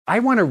I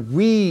want to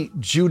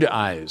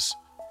re-Judaize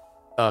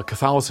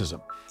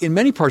Catholicism. In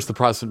many parts of the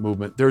Protestant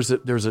movement, there's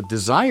a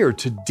desire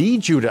to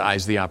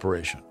de-Judaize the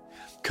operation.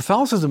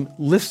 Catholicism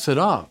lifts it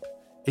up.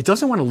 It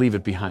doesn't want to leave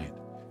it behind.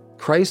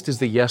 Christ is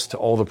the yes to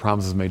all the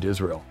promises made to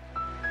Israel.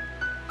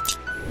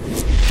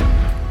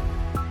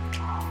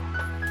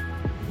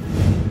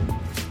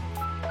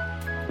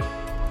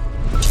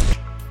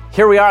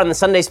 Here we are on the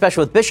Sunday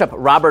Special with Bishop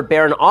Robert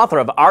Barron, author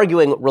of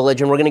Arguing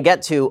Religion. We're going to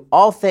get to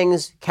all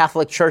things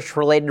Catholic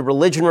Church-related,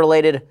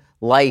 religion-related,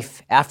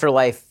 life,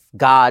 afterlife,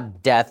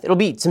 God, death. It'll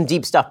be some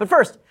deep stuff. But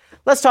first,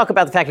 let's talk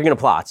about the fact you're going to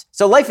plot.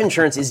 So life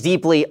insurance is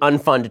deeply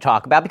unfun to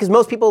talk about because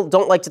most people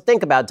don't like to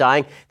think about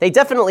dying. They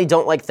definitely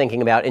don't like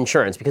thinking about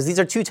insurance because these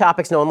are two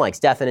topics no one likes,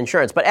 death and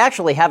insurance. But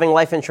actually, having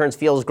life insurance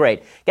feels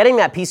great. Getting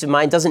that peace of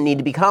mind doesn't need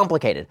to be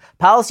complicated.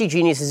 Policy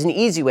Genius is an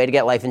easy way to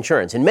get life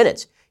insurance. In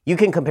minutes, you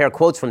can compare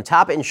quotes from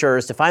top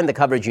insurers to find the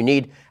coverage you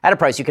need at a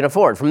price you can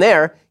afford. From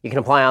there, you can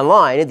apply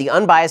online. The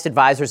unbiased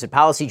advisors at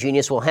Policy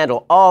Genius will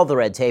handle all the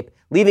red tape,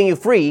 leaving you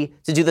free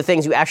to do the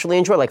things you actually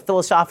enjoy, like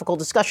philosophical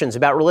discussions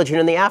about religion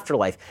and the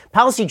afterlife.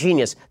 Policy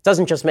Genius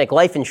doesn't just make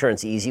life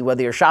insurance easy.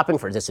 Whether you're shopping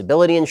for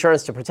disability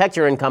insurance to protect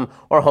your income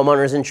or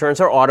homeowners insurance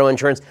or auto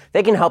insurance,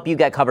 they can help you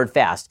get covered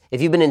fast.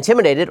 If you've been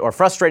intimidated or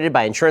frustrated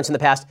by insurance in the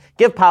past,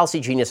 give Policy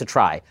Genius a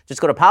try.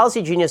 Just go to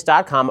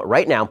policygenius.com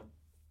right now.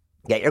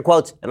 Get your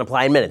quotes and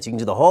apply in minutes. You can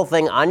do the whole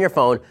thing on your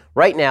phone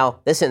right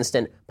now, this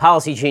instant.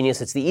 Policy Genius.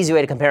 It's the easy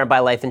way to compare and buy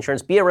life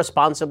insurance. Be a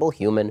responsible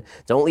human.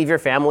 Don't leave your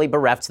family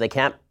bereft so they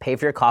can't pay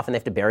for your coffin. They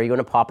have to bury you in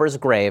a pauper's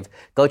grave.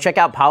 Go check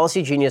out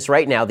Policy Genius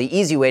right now, the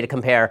easy way to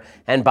compare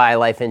and buy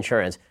life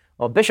insurance.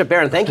 Well, Bishop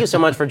Barron, thank you so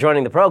much for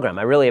joining the program.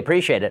 I really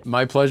appreciate it.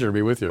 My pleasure to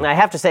be with you. And I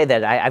have to say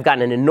that I've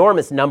gotten an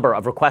enormous number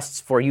of requests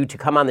for you to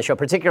come on the show,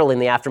 particularly in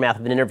the aftermath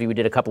of an interview we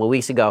did a couple of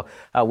weeks ago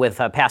with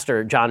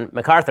Pastor John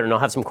MacArthur. And I'll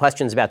have some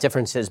questions about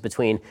differences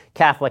between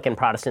Catholic and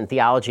Protestant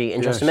theology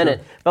in just a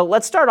minute. But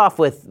let's start off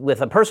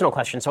with a personal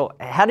question. So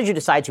how did you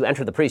decide to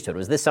enter the priesthood?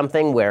 Was this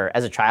something where,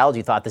 as a child,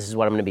 you thought this is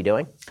what I'm going to be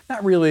doing?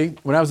 Not really.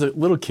 When I was a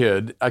little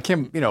kid, I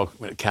came,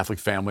 a Catholic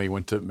family,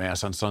 went to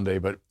Mass on Sunday,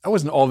 but I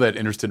wasn't all that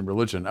interested in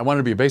religion. I wanted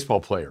to be a baseball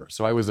player.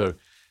 So I was a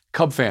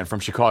Cub fan from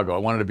Chicago. I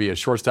wanted to be a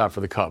shortstop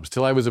for the Cubs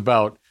till I was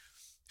about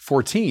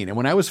 14. And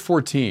when I was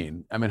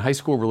 14, I'm in high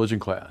school religion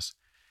class.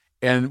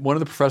 And one of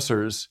the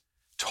professors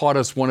taught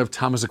us one of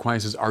Thomas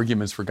Aquinas'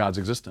 arguments for God's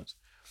existence.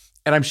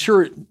 And I'm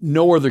sure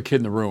no other kid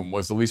in the room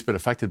was the least bit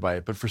affected by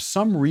it. But for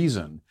some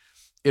reason,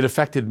 it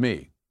affected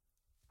me.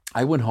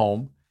 I went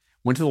home,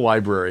 went to the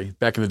library.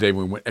 Back in the day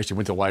when we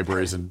went to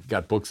libraries and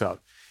got books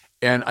out.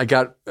 And I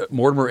got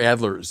Mortimer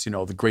Adler's,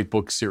 the great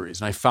book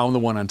series. And I found the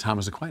one on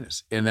Thomas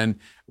Aquinas and then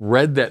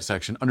read that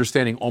section,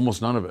 understanding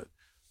almost none of it.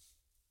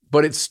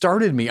 But it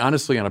started me,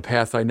 honestly, on a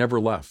path I never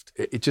left.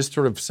 It just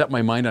sort of set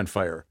my mind on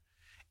fire.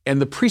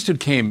 And the priesthood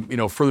came,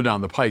 further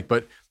down the pike.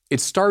 But it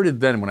started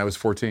then when I was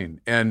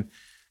 14. And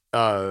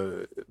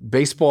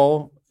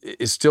baseball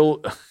is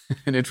still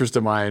an interest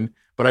of mine.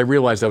 But I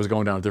realized I was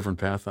going down a different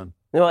path then.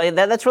 Well,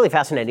 that's really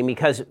fascinating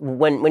because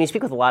when you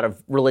speak with a lot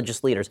of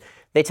religious leaders,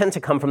 they tend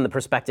to come from the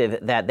perspective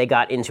that they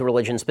got into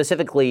religion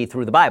specifically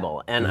through the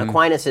Bible. And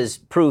Aquinas'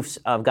 proofs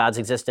of God's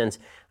existence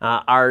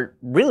are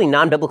really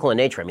non-biblical in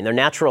nature. I mean, they're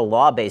natural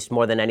law-based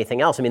more than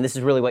anything else. I mean, this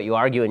is really what you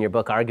argue in your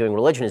book, Arguing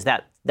Religion, is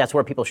that's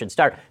where people should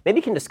start. Maybe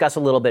you can discuss a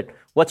little bit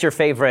what's your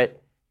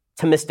favorite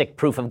Thomistic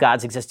proof of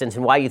God's existence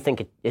and why you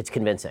think it's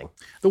convincing.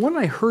 The one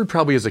I heard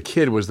probably as a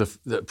kid was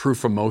the proof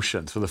from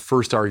motion, so the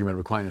first argument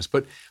of Aquinas.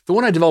 But the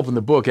one I developed in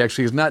the book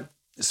actually is not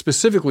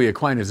specifically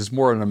Aquinas, it's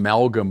more an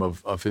amalgam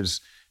of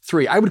his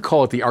three. I would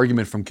call it the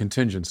argument from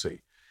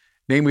contingency.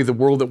 Namely, the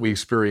world that we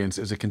experience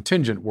is a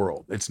contingent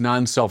world. It's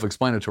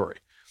non-self-explanatory.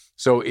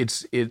 So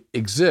it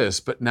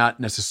exists, but not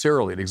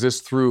necessarily. It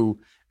exists through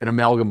an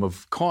amalgam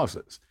of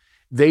causes.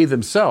 They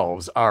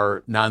themselves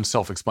are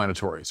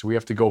non-self-explanatory. So we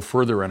have to go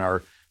further in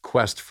our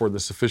quest for the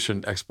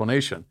sufficient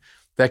explanation.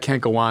 That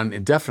can't go on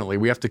indefinitely.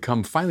 We have to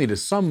come finally to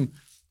some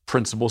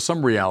principle,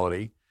 some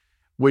reality,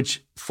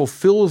 which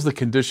fulfills the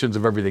conditions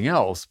of everything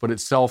else, but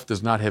itself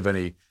does not have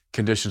any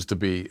conditions to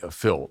be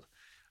filled.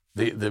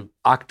 The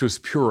actus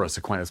purus,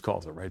 Aquinas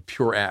calls it, right?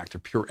 Pure act or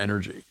pure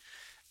energy.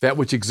 That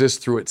which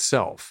exists through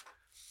itself.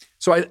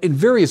 So in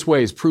various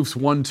ways, proofs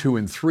 1, 2,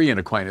 and 3 in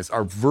Aquinas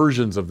are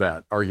versions of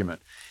that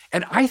argument.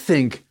 And I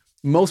think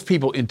most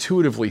people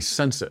intuitively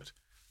sense it.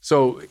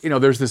 So,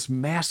 there's this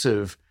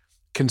massive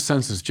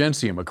consensus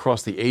gentium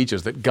across the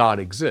ages that God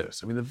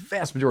exists. I mean, the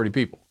vast majority of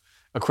people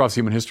across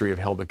human history have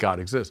held that God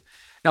exists.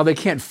 Now, they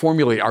can't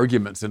formulate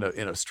arguments in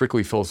a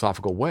strictly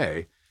philosophical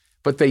way,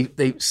 but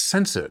they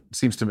sense it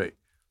seems to me.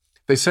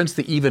 They sense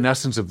the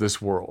evanescence of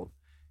this world,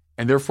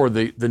 and therefore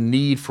the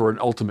need for an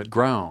ultimate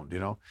ground,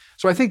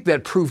 So I think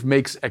that proof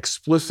makes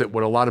explicit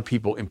what a lot of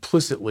people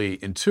implicitly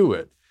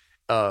intuit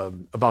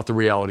about the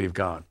reality of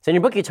God. So in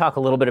your book, you talk a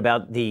little bit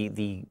about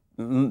the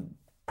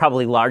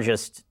probably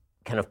largest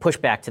kind of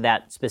pushback to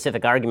that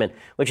specific argument,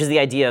 which is the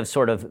idea of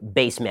sort of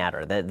base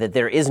matter, that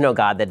there is no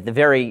God, that at the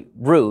very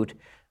root,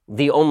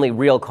 the only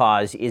real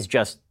cause is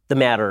just the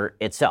matter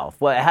itself.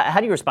 Well, how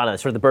do you respond to that,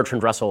 sort of the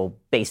Bertrand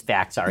Russell-based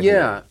facts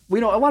argument? Yeah,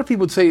 a lot of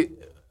people would say,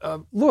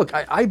 look,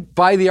 I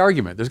buy the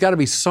argument. There's got to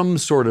be some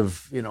sort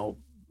of,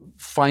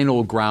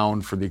 final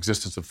ground for the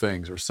existence of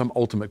things or some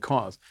ultimate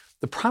cause.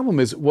 The problem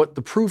is what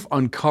the proof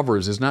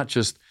uncovers is not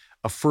just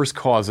a first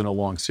cause in a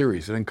long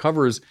series. It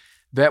uncovers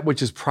that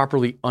which is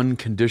properly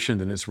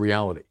unconditioned in its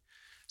reality.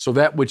 So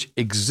that which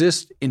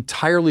exists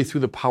entirely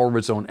through the power of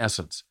its own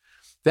essence.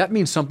 That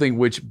means something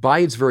which by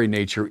its very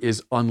nature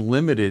is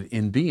unlimited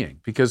in being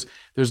because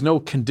there's no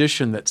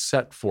condition that's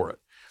set for it.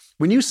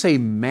 When you say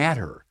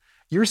matter,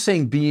 you're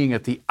saying being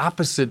at the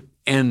opposite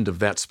end of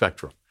that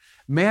spectrum.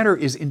 Matter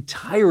is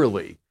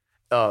entirely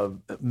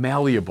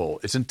malleable.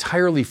 It's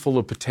entirely full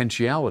of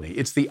potentiality.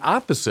 It's the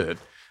opposite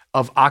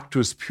of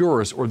actus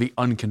purus or the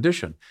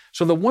unconditioned.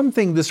 So the one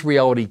thing this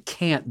reality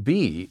can't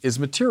be is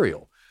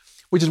material,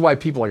 which is why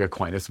people like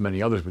Aquinas and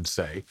many others would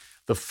say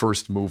the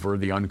first mover,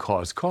 the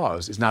uncaused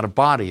cause, is not a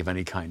body of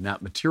any kind,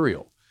 not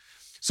material.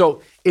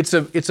 So it's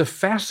a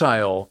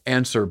facile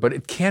answer, but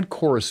it can't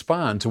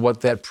correspond to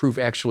what that proof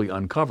actually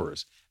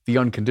uncovers, the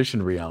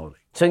unconditioned reality.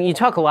 So you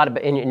talk a lot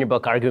about, in your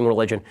book, Arguing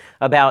Religion,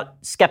 about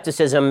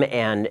skepticism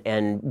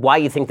and why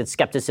you think that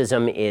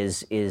skepticism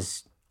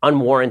is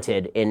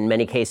unwarranted in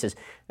many cases.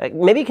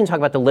 Maybe you can talk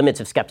about the limits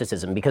of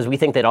skepticism, because we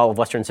think that all of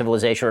Western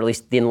civilization, or at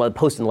least the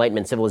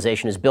post-Enlightenment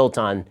civilization, is built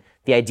on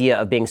the idea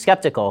of being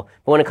skeptical.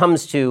 But when it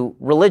comes to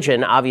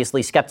religion,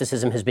 obviously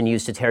skepticism has been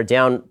used to tear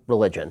down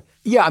religion.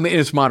 Yeah, in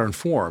its modern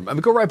form.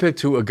 Go right back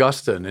to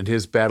Augustine and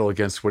his battle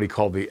against what he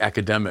called the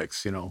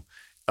academics,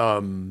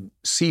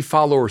 si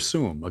fallor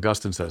sum,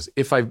 Augustine says.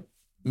 If I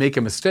make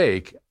a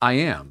mistake, I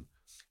am.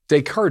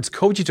 Descartes'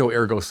 cogito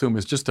ergo sum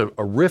is just a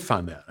riff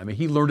on that.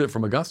 He learned it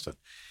from Augustine.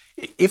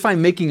 If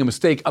I'm making a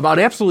mistake about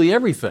absolutely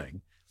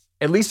everything,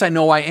 at least I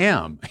know I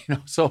am.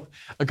 So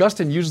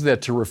Augustine uses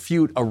that to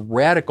refute a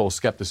radical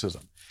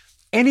skepticism.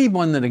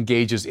 Anyone that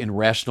engages in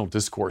rational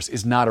discourse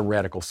is not a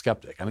radical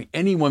skeptic.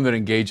 Anyone that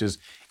engages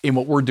in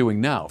what we're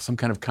doing now, some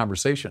kind of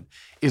conversation,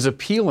 is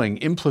appealing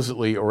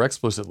implicitly or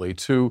explicitly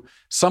to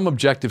some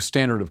objective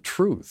standard of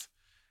truth,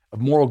 of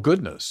moral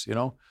goodness,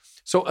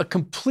 So a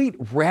complete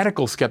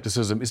radical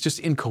skepticism is just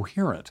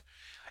incoherent.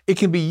 It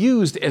can be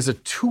used as a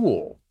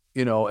tool,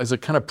 as a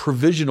kind of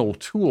provisional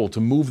tool to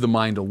move the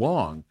mind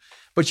along,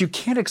 but you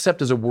can't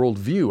accept as a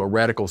worldview a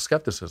radical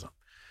skepticism.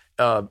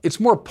 It's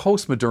more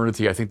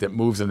post-modernity, I think, that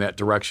moves in that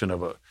direction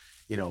of a,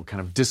 kind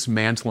of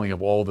dismantling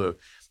of all the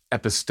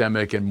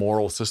epistemic and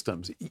moral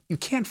systems. You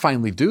can't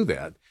finally do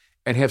that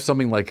and have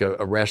something like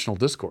a rational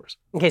discourse.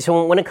 Okay,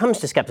 so when it comes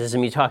to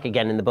skepticism, you talk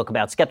again in the book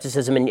about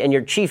skepticism, and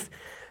your chief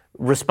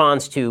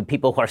response to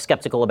people who are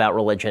skeptical about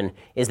religion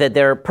is that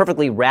there are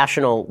perfectly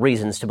rational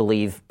reasons to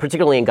believe,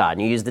 particularly in God.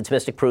 And you use the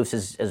Thomistic proofs,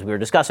 as we were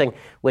discussing,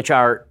 which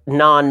are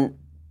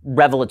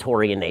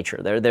non-revelatory in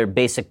nature. They're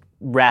basic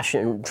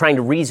trying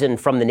to reason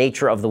from the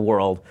nature of the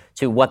world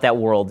to what that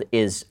world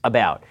is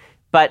about.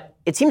 But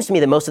it seems to me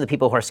that most of the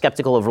people who are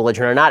skeptical of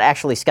religion are not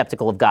actually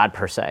skeptical of God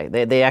per se.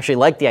 They actually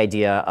like the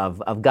idea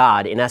of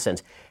God in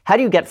essence. How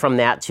do you get from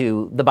that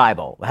to the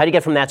Bible? How do you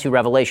get from that to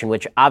Revelation,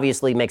 which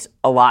obviously makes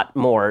a lot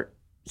more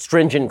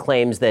stringent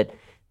claims that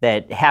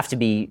have to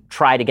be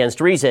tried against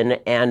reason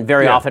and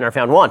very often are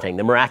found wanting,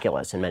 the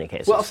miraculous in many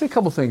cases? Well, I'll say a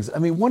couple things.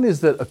 One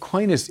is that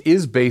Aquinas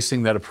is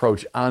basing that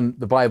approach on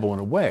the Bible in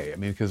a way.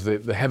 Because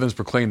the heavens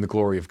proclaim the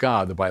glory of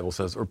God, the Bible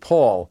says, or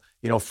Paul,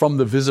 from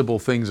the visible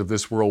things of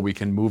this world we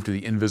can move to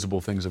the invisible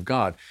things of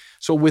God.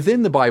 So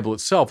within the Bible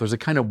itself, there's a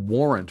kind of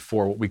warrant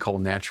for what we call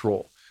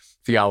natural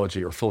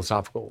theology or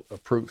philosophical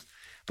proof.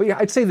 But yeah,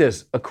 I'd say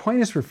this,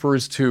 Aquinas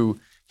refers to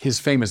his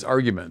famous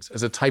arguments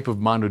as a type of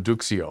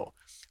monoduxio,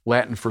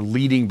 Latin for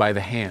leading by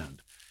the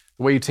hand.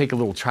 The way you take a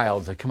little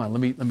child, like, come on,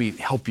 let me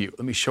help you,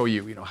 let me show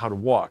you, how to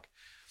walk.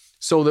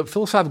 So the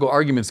philosophical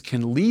arguments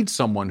can lead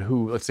someone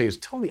who, let's say, is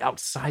totally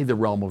outside the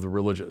realm of the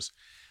religious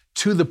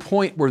to the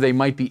point where they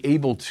might be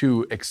able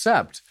to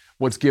accept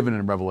what's given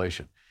in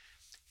Revelation.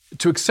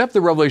 To accept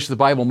the revelation of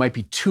the Bible might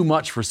be too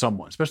much for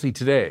someone, especially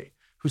today,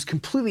 who's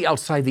completely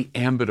outside the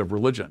ambit of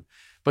religion.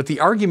 But the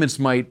arguments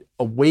might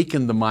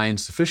awaken the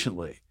mind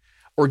sufficiently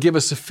or give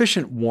a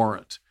sufficient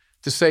warrant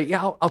to say,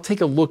 yeah, I'll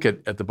take a look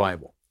at the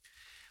Bible.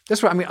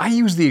 That's what I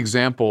use the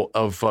example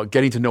of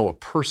getting to know a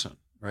person,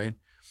 right?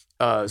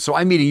 So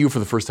I'm meeting you for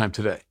the first time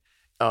today.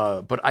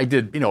 But I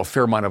did, a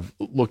fair amount of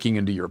looking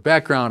into your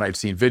background. I've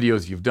seen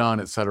videos you've done,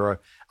 et cetera.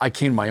 I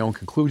came to my own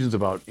conclusions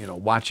about,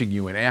 watching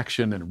you in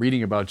action and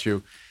reading about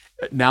you.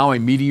 Now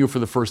I'm meeting you for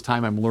the first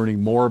time. I'm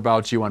learning more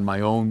about you on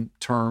my own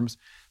terms.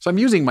 So I'm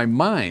using my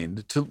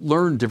mind to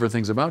learn different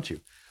things about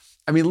you.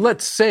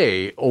 Let's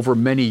say over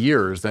many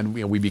years, then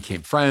we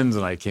became friends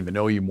and I came to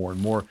know you more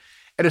and more.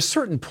 At a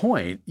certain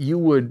point, you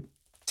would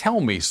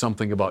tell me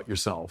something about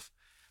yourself,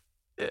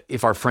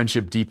 if our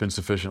friendship deepened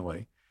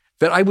sufficiently,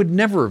 that I would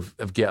never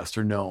have guessed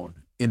or known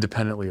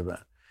independently of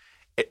that.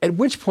 At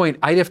which point,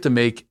 I'd have to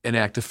make an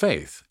act of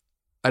faith.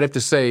 I'd have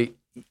to say,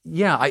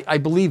 yeah, I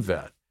believe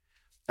that.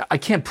 I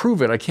can't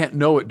prove it. I can't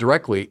know it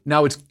directly.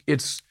 Now,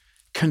 it's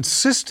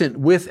consistent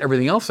with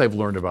everything else I've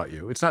learned about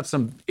you. It's not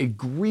some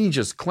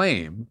egregious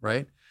claim,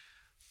 right?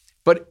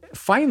 But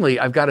finally,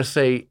 I've got to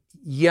say,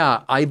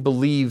 yeah, I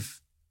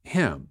believe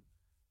him.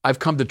 I've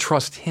come to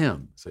trust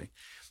him, see?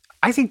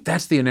 I think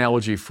that's the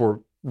analogy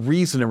for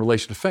reason in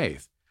relation to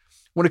faith.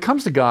 When it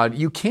comes to God,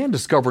 you can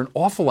discover an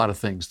awful lot of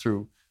things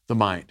through the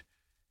mind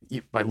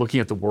by looking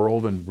at the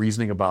world and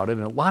reasoning about it,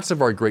 and lots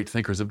of our great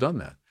thinkers have done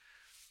that.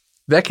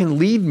 That can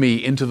lead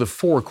me into the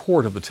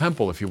forecourt of the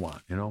temple, if you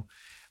want,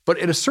 But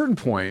at a certain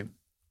point,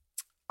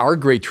 our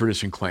great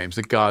tradition claims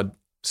that God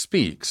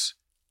speaks.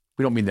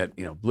 We don't mean that,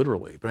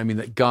 literally, but I mean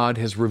that God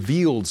has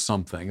revealed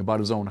something about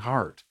his own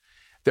heart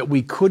that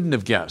we couldn't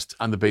have guessed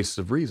on the basis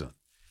of reason.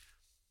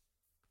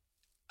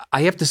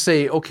 I have to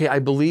say, okay, I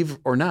believe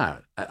or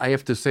not. I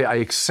have to say I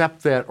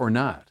accept that or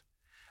not.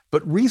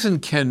 But reason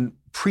can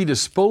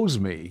predispose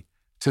me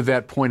to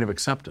that point of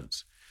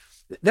acceptance.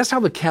 That's how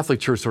the Catholic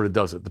Church sort of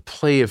does it, the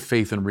play of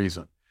faith and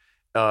reason.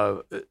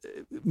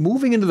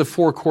 Moving into the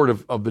forecourt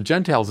of the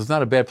Gentiles is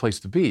not a bad place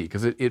to be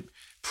because it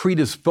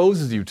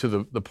predisposes you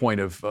to the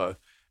point of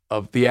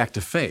the act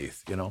of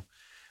faith,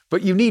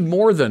 But you need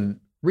more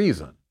than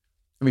reason.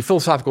 I mean,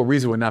 philosophical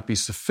reason would not be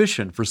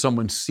sufficient for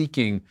someone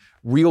seeking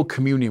real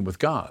communion with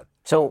God.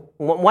 So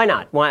why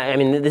not? Why? I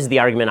mean, this is the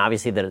argument,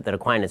 obviously, that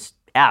Aquinas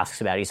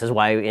asks about. He says,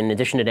 why, in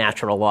addition to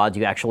natural law, do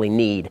you actually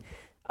need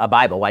a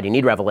Bible? Why do you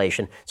need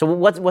revelation? So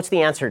what's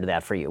the answer to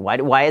that for you?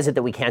 Why is it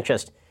that we can't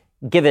just,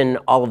 given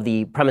all of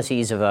the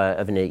premises of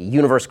a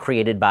universe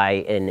created by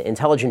an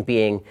intelligent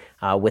being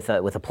with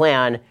a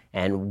plan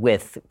and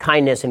with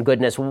kindness and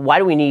goodness, why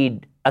do we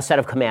need a set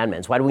of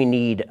commandments? Why do we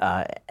need,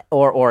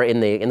 or in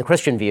the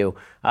Christian view,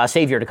 a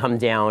Savior to come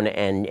down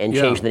and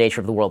change the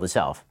nature of the world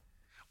itself?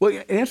 Well,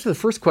 in answer to the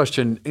first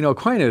question,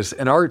 Aquinas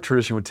and our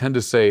tradition would tend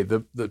to say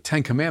the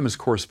Ten Commandments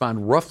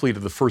correspond roughly to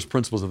the first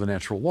principles of the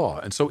natural law.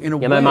 And so in a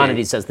way...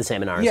 Maimonides says the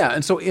same in ours. Yeah,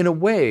 and so in a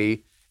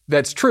way,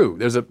 that's true.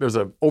 There's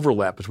a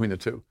overlap between the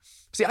two.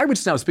 See, I would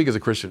now speak as a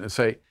Christian and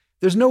say,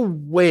 there's no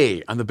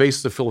way on the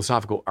basis of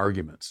philosophical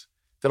arguments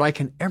that I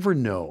can ever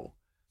know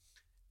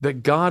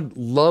that God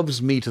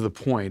loves me to the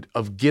point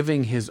of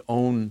giving his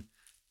own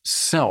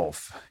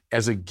self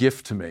as a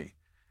gift to me,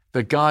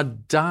 that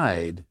God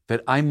died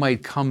that I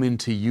might come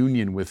into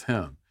union with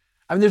him.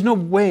 I mean, there's no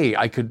way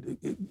I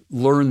could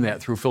learn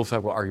that through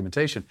philosophical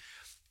argumentation.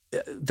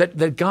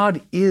 That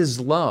God is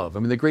love. I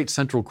mean, the great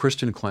central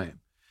Christian claim,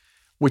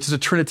 which is a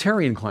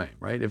Trinitarian claim,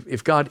 right?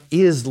 If God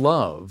is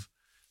love,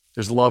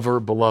 there's lover,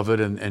 beloved,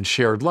 and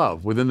shared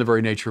love within the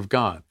very nature of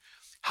God.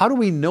 How do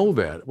we know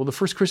that? Well, the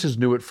first Christians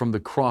knew it from the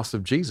cross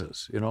of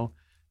Jesus,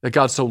 that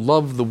God so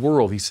loved the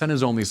world, he sent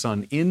his only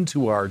son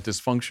into our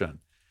dysfunction,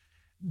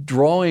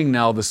 drawing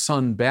now the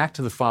Son back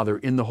to the Father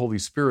in the Holy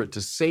Spirit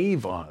to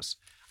save us.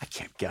 I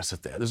can't guess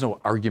at that. There's no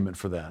argument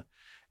for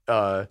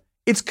that.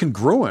 It's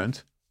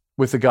congruent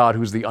with the God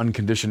who's the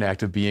unconditioned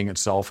act of being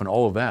itself and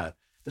all of that.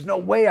 There's no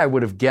way I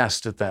would have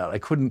guessed at that. I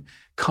couldn't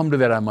come to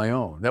that on my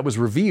own. That was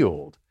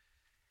revealed.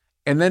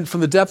 And then from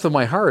the depth of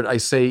my heart, I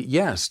say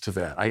yes to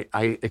that.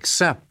 I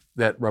accept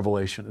that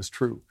revelation as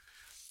true.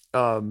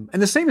 And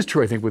the same is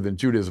true, I think, within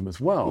Judaism as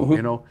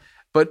well,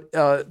 But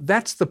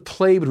that's the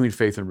play between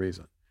faith and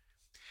reason.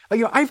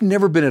 I've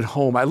never been at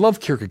home. I love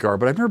Kierkegaard,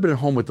 but I've never been at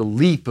home with the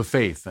leap of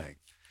faith thing.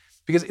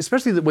 Because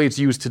especially the way it's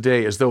used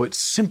today, as though it's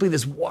simply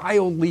this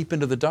wild leap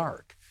into the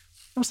dark.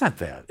 No, it's not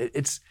that.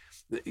 It's,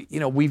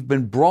 we've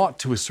been brought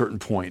to a certain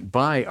point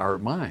by our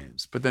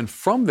minds. But then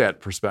from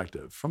that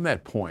perspective, from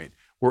that point,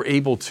 we're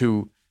able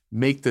to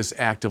make this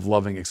act of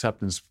loving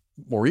acceptance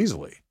more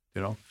easily,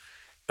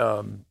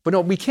 But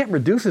no, we can't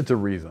reduce it to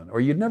reason, or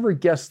you'd never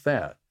guess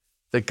that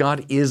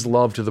God is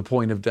love to the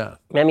point of death.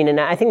 I mean, and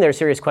I think there are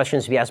serious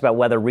questions to be asked about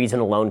whether reason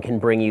alone can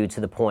bring you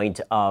to the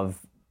point of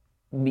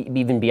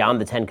even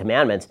beyond the Ten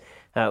Commandments,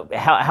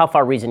 how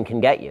far reason can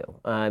get you.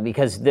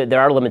 Because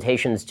there are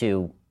limitations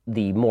to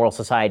the moral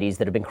societies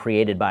that have been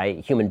created by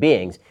human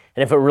beings.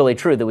 And if it were really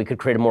true that we could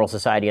create a moral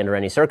society under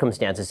any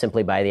circumstances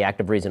simply by the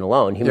act of reason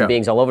alone, human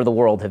beings all over the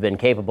world have been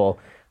capable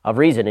of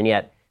reason, and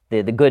yet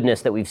the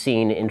goodness that we've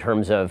seen in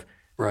terms of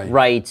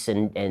rights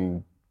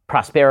and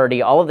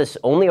prosperity, all of this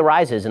only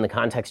arises in the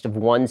context of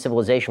one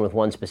civilization with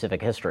one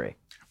specific history.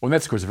 Well,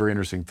 that's, of course, a very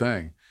interesting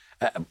thing.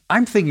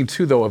 I'm thinking,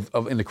 too, though,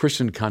 of in the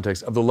Christian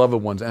context, of the love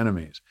of one's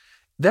enemies.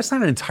 That's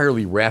not an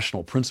entirely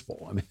rational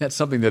principle. I mean, that's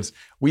something that's,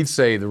 we'd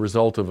say, the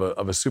result of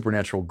a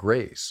supernatural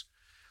grace.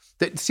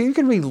 See, you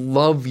can really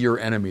love your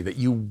enemy, that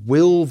you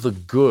will the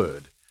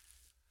good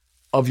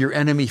of your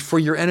enemy for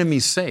your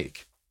enemy's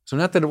sake. So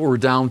not that it were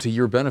down to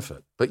your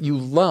benefit, but you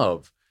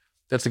love,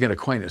 that's again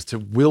Aquinas, to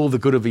will the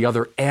good of the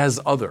other as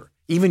other,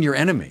 even your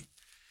enemy.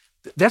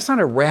 That's not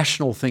a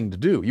rational thing to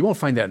do. You won't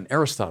find that in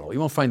Aristotle. You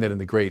won't find that in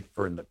the great,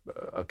 or in the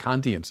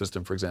Kantian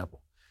system, for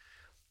example.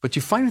 But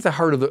you find it at the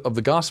heart of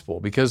the gospel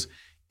because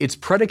it's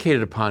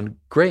predicated upon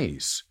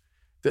grace,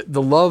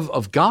 the love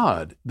of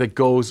God that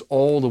goes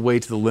all the way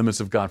to the limits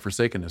of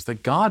God-forsakenness,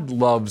 that God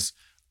loves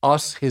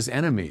us, his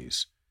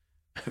enemies,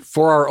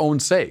 for our own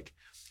sake.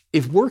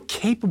 If we're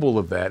capable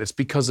of that, it's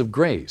because of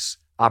grace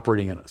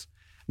operating in us.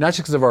 not just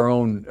because of our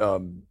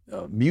own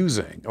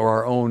musing or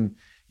our own,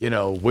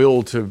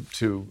 will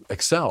to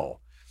excel.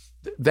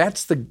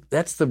 That's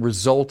the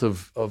result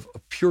of a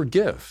pure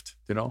gift,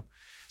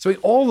 So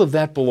all of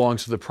that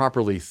belongs to the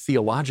properly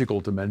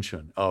theological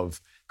dimension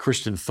of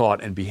Christian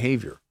thought and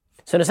behavior.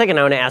 So in a second,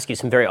 I want to ask you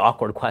some very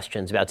awkward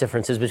questions about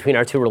differences between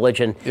our two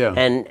religions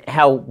and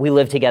how we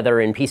live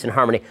together in peace and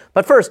harmony.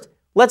 But first,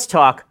 let's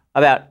talk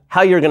about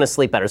how you're going to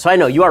sleep better. So I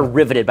know you are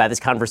riveted by this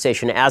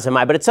conversation, as am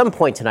I, but at some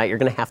point tonight, you're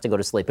going to have to go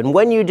to sleep. And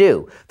when you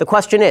do, the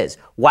question is,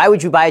 why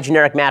would you buy a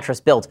generic mattress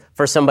built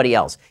for somebody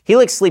else?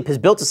 Helix Sleep has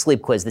built a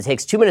sleep quiz that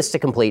takes 2 minutes to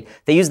complete.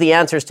 They use the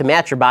answers to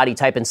match your body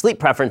type and sleep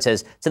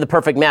preferences to the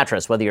perfect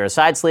mattress, whether you're a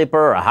side sleeper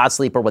or a hot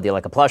sleeper, whether you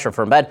like a plush or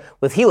firm bed.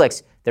 With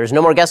Helix, there's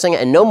no more guessing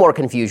and no more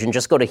confusion.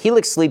 Just go to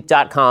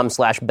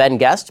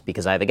helixsleep.com/BenGuest,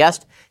 because I have a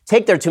guest.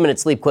 Take their 2-minute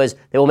sleep quiz.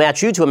 They will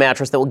match you to a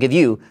mattress that will give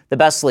you the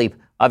best sleep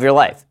of your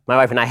life. My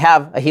wife and I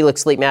have a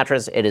Helix Sleep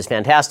mattress. It is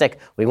fantastic.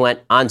 We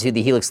went onto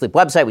the Helix Sleep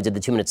website. We did the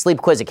 2-minute sleep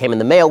quiz. It came in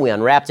the mail. We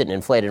unwrapped it and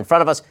inflated it in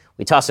front of us.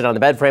 We tossed it on the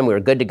bed frame. We were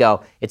good to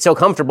go. It's so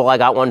comfortable. I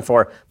got one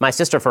for my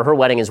sister for her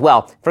wedding as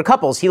well. For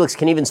couples, Helix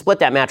can even split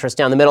that mattress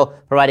down the middle,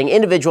 providing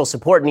individual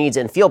support needs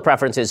and feel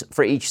preferences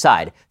for each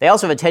side. They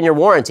also have a 10-year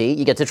warranty.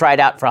 You get to try it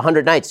out for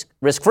 100 nights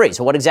risk-free.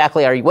 So what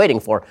exactly are you waiting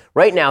for?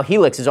 Right now,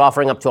 Helix is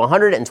offering up to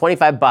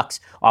 $125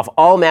 off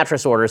all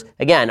mattress orders.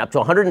 Again, up to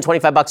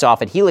 $125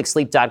 off at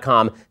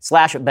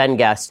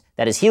helixsleep.com/BenGuest.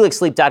 That is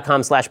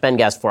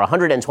helixsleep.com/BenGuest for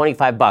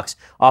 $125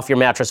 off your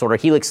mattress order.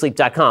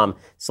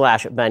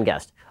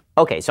 helixsleep.com/BenGuest.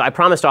 Okay, so I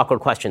promised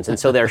awkward questions, and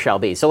so there shall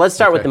be. So let's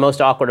start with the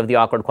most awkward of the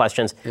awkward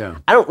questions. Yeah.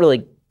 I don't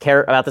really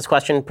care about this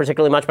question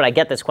particularly much, but I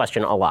get this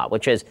question a lot,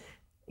 which is,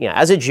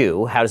 as a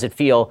Jew, how does it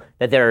feel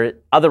that there are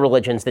other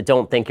religions that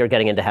don't think you're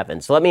getting into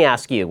heaven? So let me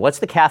ask you, what's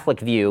the Catholic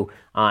view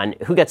on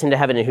who gets into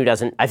heaven and who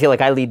doesn't? I feel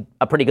like I lead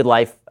a pretty good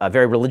life, a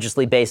very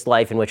religiously based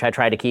life in which I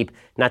try to keep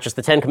not just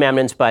the 10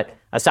 commandments, but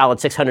a solid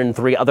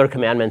 603 other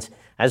commandments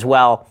as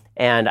well.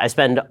 And I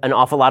spend an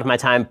awful lot of my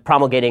time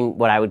promulgating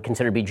what I would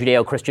consider to be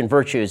Judeo-Christian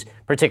virtues,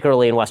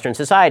 particularly in Western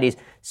societies.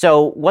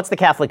 So what's the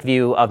Catholic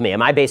view of me?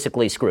 Am I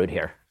basically screwed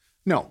here?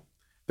 No.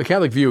 The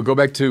Catholic view, go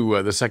back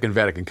to the Second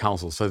Vatican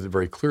Council, says it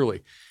very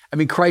clearly.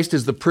 Christ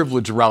is the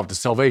privileged route to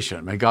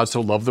salvation. God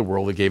so loved the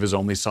world, he gave his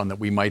only son that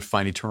we might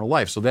find eternal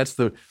life. So that's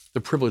the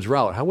privileged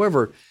route.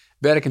 However,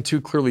 Vatican II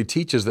clearly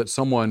teaches that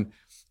someone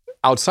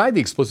outside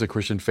the explicit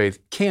Christian faith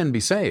can be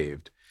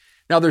saved.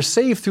 Now, they're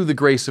saved through the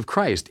grace of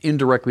Christ,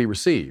 indirectly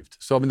received.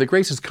 So, the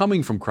grace is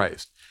coming from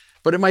Christ,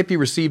 but it might be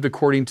received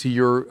according to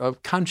your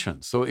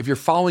conscience. So if you're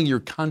following your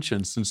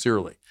conscience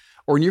sincerely,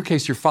 or in your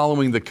case, you're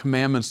following the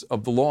commandments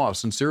of the law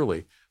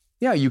sincerely,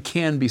 you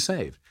can be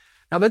saved.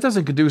 Now, that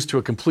doesn't conduce to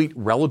a complete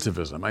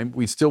relativism.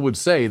 We still would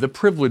say the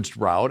privileged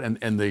route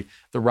and the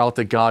route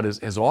that God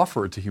has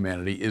offered to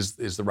humanity is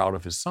the route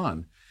of his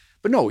son.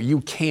 But no,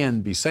 you can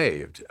be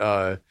saved.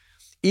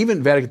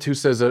 Even Vatican II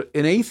says an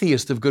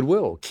atheist of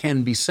goodwill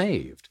can be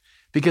saved,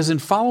 because in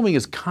following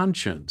his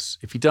conscience,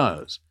 if he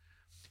does,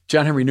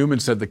 John Henry Newman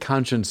said the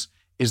conscience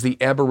is the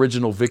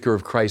aboriginal vicar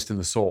of Christ in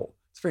the soul.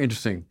 It's a very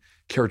interesting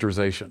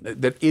characterization,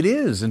 that it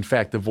is, in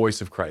fact, the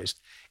voice of Christ.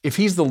 If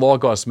he's the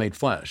Logos made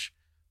flesh,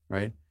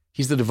 right?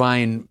 He's the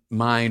divine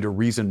mind or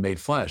reason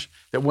made flesh.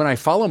 That when I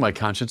follow my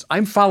conscience,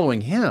 I'm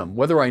following him,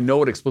 whether I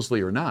know it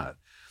explicitly or not.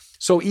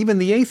 So even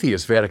the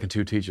atheist, Vatican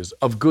II teaches,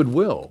 of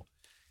goodwill,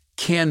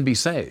 can be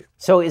saved.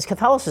 So is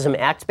Catholicism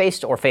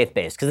act-based or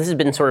faith-based? Because this has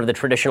been sort of the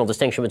traditional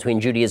distinction between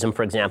Judaism,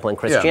 for example, and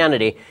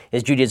Christianity,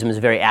 is Judaism is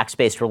a very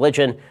acts-based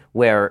religion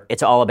where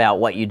it's all about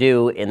what you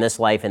do in this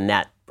life and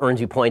that earns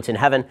you points in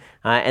heaven.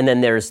 And then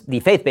there's the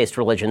faith-based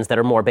religions that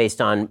are more based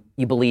on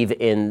you believe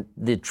in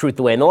the truth,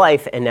 the way, and the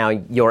life, and now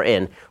you're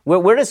in.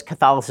 Where does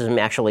Catholicism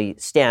actually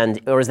stand,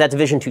 or is that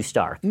division too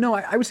stark? No,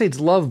 I would say it's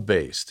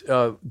love-based.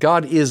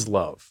 God is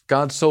love.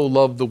 God so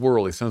loved the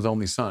world, he sent his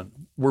only son.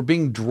 We're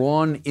being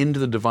drawn into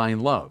the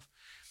divine love.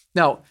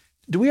 Now,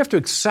 do we have to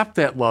accept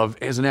that love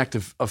as an act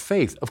of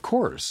faith? Of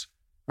course,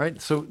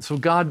 right? So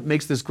God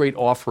makes this great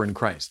offer in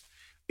Christ.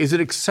 Is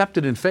it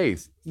accepted in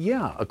faith?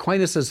 Yeah.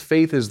 Aquinas says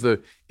faith is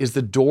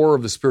the door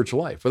of the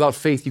spiritual life. Without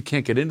faith, you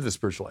can't get into the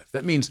spiritual life.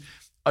 That means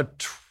a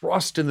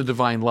trust in the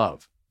divine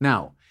love.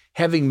 Now,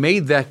 having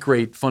made that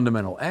great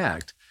fundamental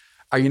act,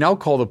 are you now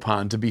called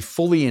upon to be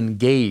fully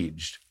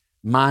engaged,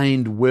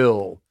 mind,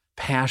 will,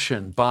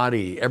 passion,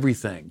 body,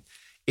 everything,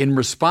 in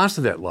response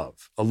to that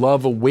love, a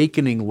love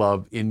awakening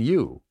love in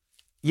you?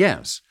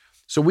 Yes.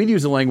 So we'd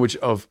use the language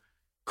of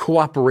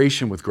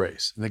cooperation with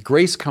grace, and that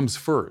grace comes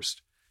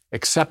first,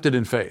 accepted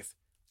in faith.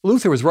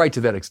 Luther was right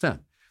to that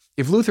extent.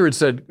 If Luther had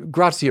said,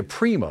 gratia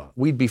prima,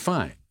 we'd be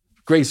fine.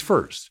 Grace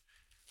first.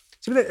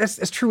 See,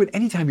 that's true at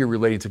any time you're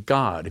relating to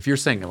God. If you're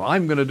saying, well,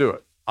 I'm going to do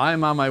it,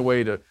 I'm on my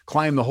way to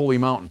climb the holy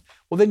mountain,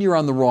 well, then you're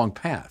on the wrong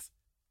path,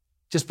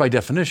 just by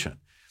definition.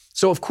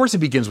 So, of course, it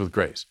begins with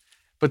grace.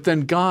 But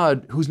then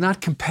God, who's not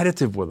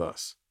competitive with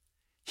us,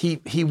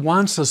 he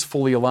wants us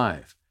fully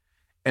alive.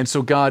 And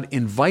so God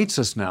invites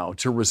us now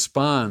to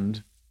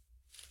respond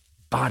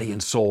body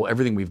and soul,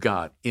 everything we've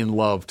got, in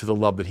love to the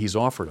love that he's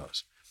offered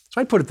us.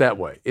 So I put it that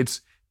way.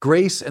 It's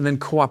grace and then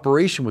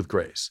cooperation with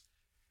grace,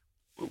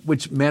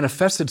 which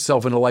manifests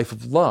itself in a life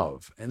of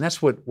love. And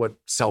that's what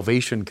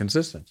salvation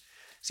consists in.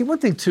 See, one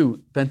thing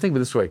too, Ben, think of it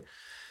this way.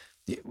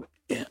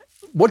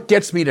 What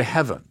gets me to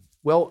heaven?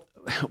 Well,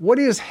 what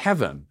is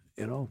heaven?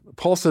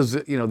 Paul says,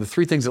 the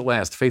three things that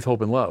last, faith,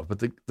 hope, and love. But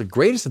the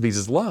greatest of these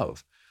is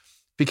love.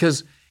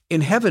 Because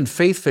in heaven,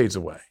 faith fades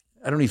away.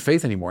 I don't need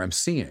faith anymore, I'm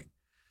seeing.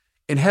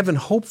 In heaven,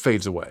 hope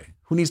fades away.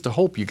 Who needs to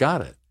hope? You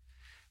got it.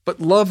 But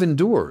love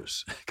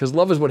endures, because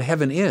love is what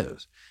heaven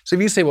is. So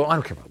if you say, well, I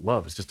don't care about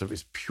love,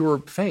 it's pure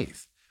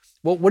faith.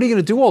 Well, what are you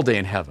going to do all day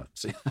in heaven?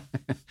 See,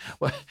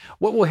 what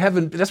will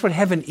heaven, that's what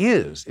heaven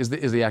is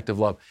the act of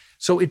love.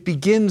 So it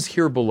begins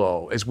here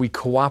below as we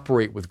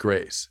cooperate with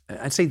grace.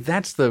 I'd say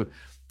that's the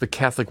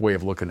Catholic way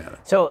of looking at it.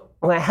 So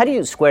how do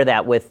you square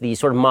that with the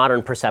sort of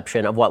modern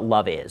perception of what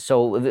love is?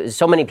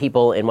 So many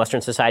people in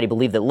Western society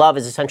believe that love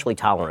is essentially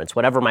tolerance.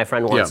 Whatever my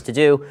friend wants to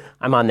do,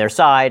 I'm on their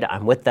side,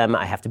 I'm with them,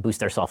 I have to boost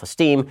their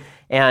self-esteem.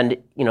 And,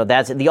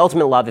 that's the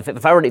ultimate love.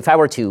 If I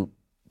were to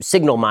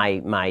signal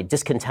my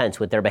discontent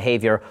with their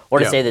behavior, or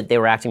to say that they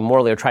were acting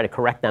morally or try to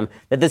correct them,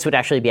 that this would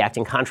actually be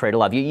acting contrary to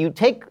love. You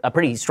take a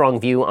pretty strong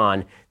view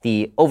on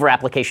the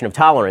over-application of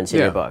tolerance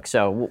in your book.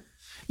 So...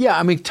 Yeah,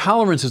 I mean,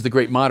 tolerance is the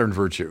great modern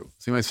virtue.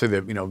 So you might say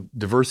that,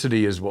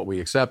 diversity is what we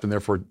accept, and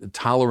therefore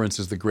tolerance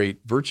is the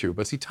great virtue.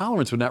 But see,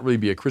 tolerance would not really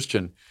be a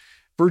Christian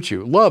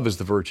virtue. Love is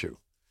the virtue.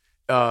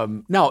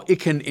 Now, it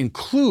can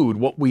include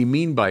what we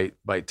mean by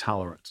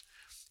tolerance.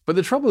 But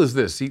the trouble is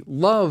this, see,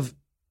 love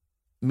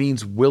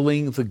means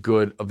willing the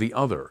good of the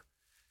other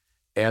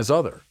as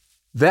other.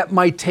 That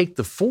might take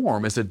the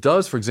form, as it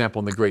does, for example,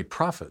 in the great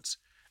prophets,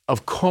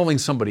 of calling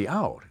somebody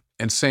out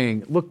and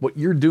saying, look, what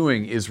you're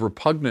doing is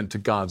repugnant to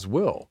God's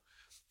will.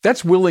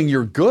 That's willing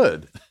your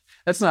good.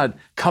 That's not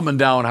coming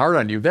down hard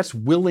on you. That's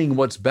willing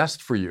what's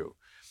best for you.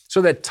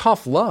 So that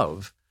tough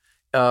love,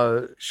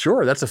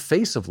 sure, that's a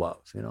face of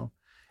love,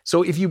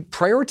 So if you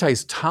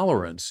prioritize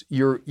tolerance,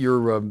 you're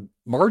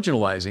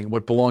marginalizing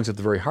what belongs at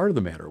the very heart of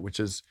the matter,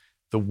 which is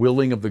the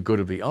willing of the good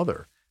of the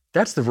other.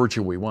 That's the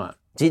virtue we want.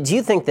 Do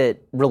you think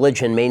that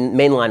religion,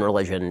 mainline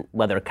religion,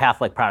 whether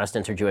Catholic,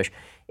 Protestants, or Jewish,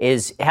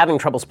 is having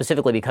trouble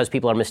specifically because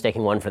people are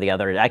mistaking one for the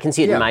other? I can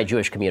see it in my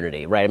Jewish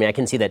community, right? I mean, I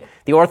can see that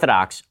the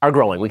Orthodox are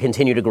growing. We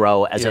continue to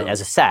grow as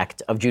a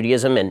sect of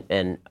Judaism,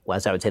 and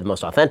as I would say, the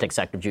most authentic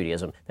sect of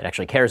Judaism that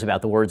actually cares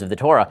about the words of the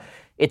Torah.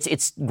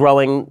 It's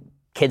growing.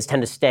 Kids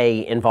tend to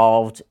stay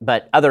involved,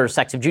 but other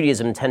sects of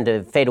Judaism tend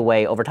to fade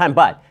away over time.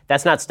 But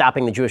that's not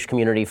stopping the Jewish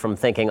community from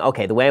thinking,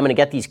 okay, the way I'm going to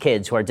get these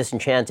kids who are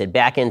disenchanted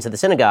back into the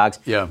synagogues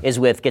is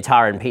with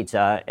guitar and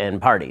pizza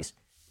and parties.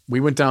 We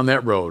went down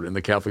that road in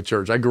the Catholic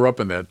Church. I grew up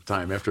in that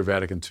time after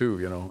Vatican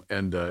II,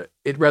 and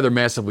it rather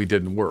massively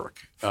didn't work.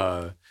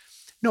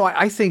 No,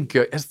 I think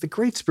as the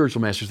great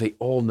spiritual masters, they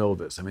all know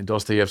this. I mean,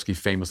 Dostoevsky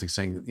famously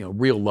saying,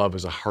 real love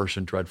is a harsh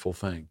and dreadful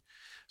thing.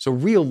 So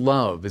real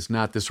love is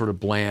not this sort of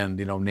bland,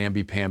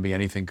 namby-pamby,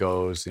 anything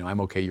goes, I'm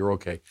okay, you're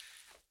okay.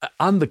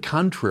 On the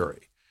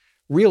contrary,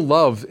 real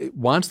love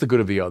wants the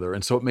good of the other,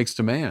 and so it makes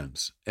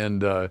demands.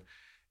 And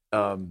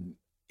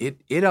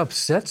it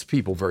upsets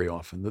people very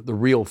often, the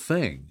real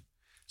thing.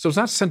 So it's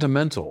not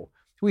sentimental.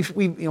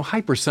 We've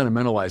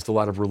hyper-sentimentalized a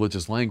lot of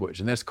religious language,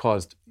 and that's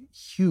caused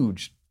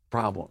huge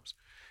problems.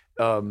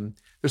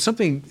 There's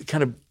something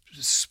kind of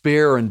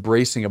spare and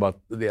bracing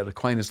about the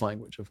Aquinas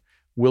language of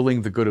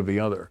willing the good of the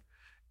other.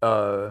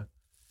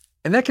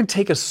 And that can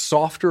take a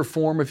softer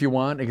form if you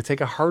want. It can take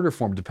a harder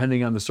form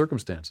depending on the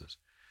circumstances.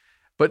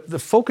 But the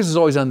focus is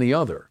always on the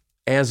other,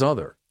 as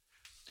other.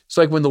 It's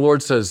like when the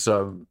Lord says,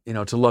 to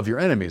love your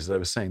enemies, as I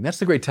was saying. That's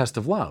the great test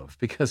of love,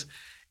 because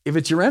if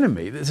it's your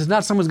enemy, this is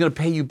not someone's going to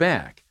pay you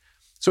back.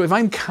 So if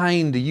I'm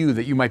kind to you,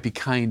 that you might be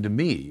kind to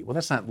me, well,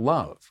 that's not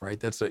love, right?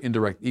 That's an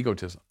indirect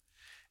egotism.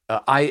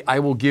 I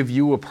will give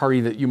you a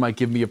party that you might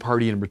give me a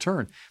party in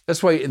return.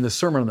 That's why in the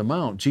Sermon on the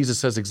Mount, Jesus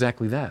says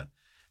exactly that.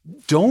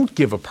 Don't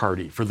give a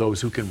party for those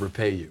who can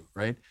repay you,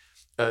 right?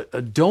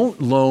 Don't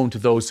loan to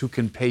those who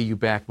can pay you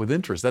back with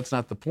interest. That's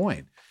not the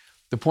point.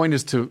 The point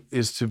is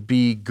to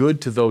be good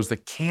to those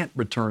that can't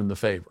return the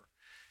favor.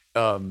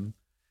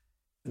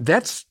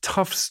 That's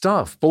tough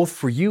stuff, both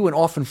for you and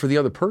often for the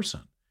other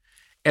person.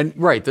 And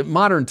right, the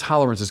modern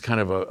tolerance is kind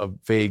of a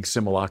vague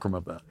simulacrum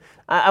of that.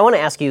 I want to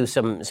ask you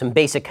some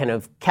basic kind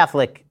of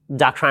Catholic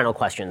doctrinal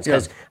questions,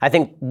 because I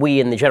think we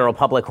in the general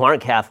public who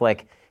aren't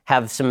Catholic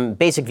have some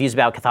basic views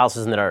about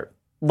Catholicism that are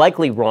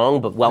likely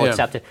wrong, but well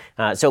accepted.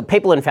 So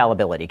papal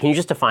infallibility, can you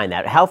just define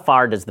that? How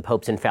far does the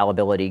Pope's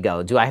infallibility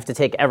go? Do I have to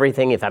take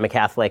everything, if I'm a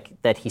Catholic,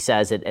 that he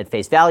says at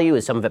face value?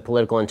 Is some of it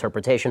political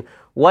interpretation?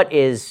 What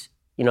is,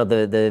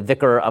 the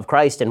vicar of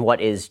Christ, and what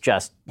is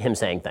just him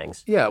saying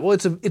things? Yeah, well,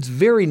 it's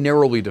very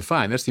narrowly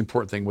defined. That's the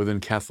important thing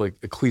within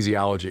Catholic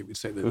ecclesiology, we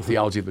say, the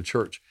theology of the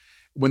church.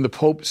 When the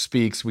Pope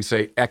speaks, we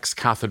say ex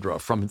cathedra,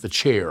 from the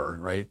chair,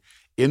 right?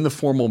 In the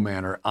formal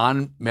manner,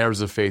 on matters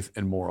of faith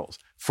and morals,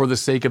 for the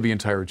sake of the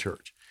entire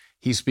church.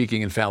 He's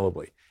speaking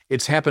infallibly.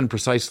 It's happened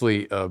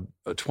precisely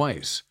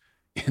twice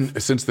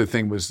since the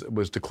thing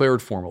was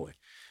declared formally.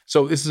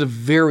 So this is a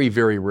very,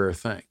 very rare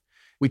thing.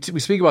 we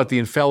speak about the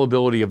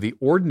infallibility of the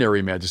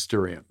ordinary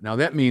magisterium. Now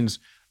that means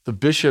the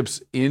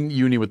bishops in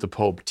union with the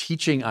Pope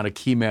teaching on a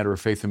key matter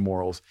of faith and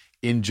morals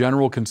in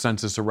general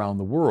consensus around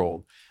the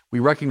world. We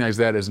recognize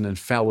that as an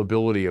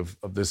infallibility of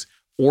this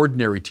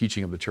ordinary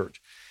teaching of the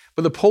Church.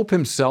 But the Pope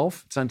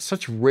himself, it's on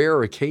such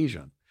rare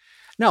occasion.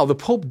 Now, the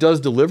Pope does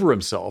deliver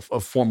himself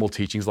of formal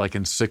teachings like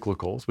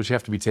encyclicals, which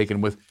have to be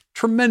taken with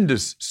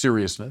tremendous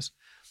seriousness.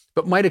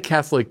 But might a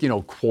Catholic,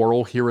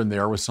 quarrel here and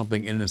there with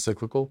something in an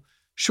encyclical?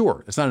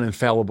 Sure, it's not an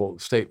infallible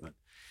statement.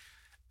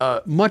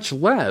 Much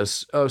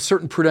less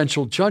certain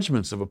prudential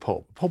judgments of a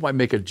Pope. A Pope might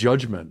make a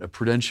judgment, a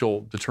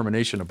prudential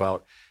determination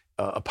about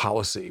a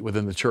policy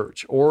within the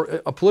Church,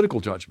 or a political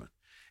judgment.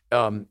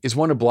 Is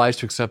one obliged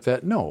to accept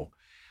that? No.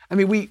 I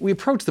mean, we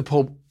approach the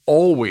Pope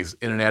always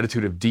in an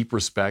attitude of deep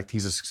respect.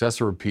 He's a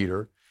successor of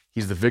Peter.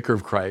 He's the vicar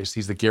of Christ.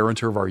 He's the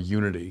guarantor of our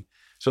unity.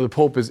 So the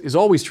Pope is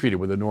always treated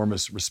with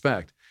enormous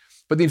respect.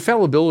 But the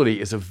infallibility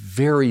is a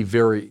very,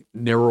 very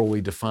narrowly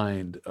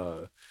defined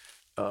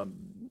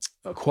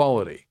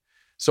quality.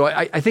 So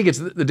I think it's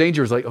the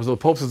danger is like, the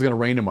Pope is going to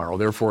reign tomorrow,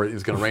 therefore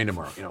it's going to rain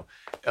tomorrow.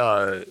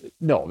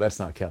 No, that's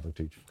not Catholic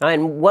teaching.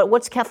 And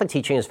what's Catholic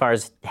teaching as far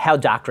as how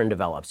doctrine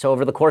develops? So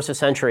over the course of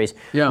centuries,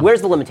 where's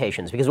the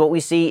limitations? Because what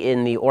we see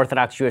in the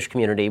Orthodox Jewish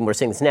community, and we're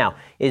seeing this now,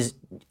 is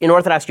in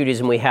Orthodox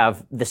Judaism we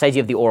have this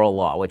idea of the oral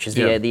law, which is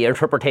the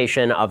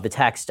interpretation of the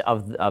text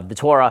of the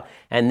Torah,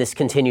 and this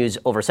continues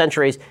over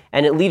centuries,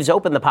 and it leaves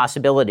open the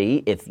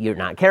possibility, if you're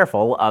not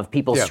careful, of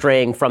people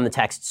straying from the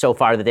text so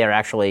far that they are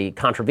actually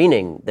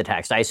contravening the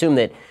text. I assume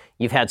that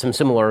you've had some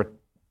similar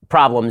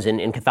problems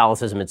in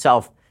Catholicism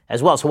itself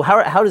as well. So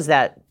how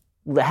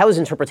is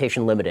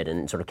interpretation limited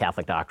in sort of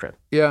Catholic doctrine?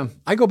 Yeah,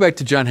 I go back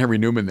to John Henry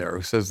Newman there,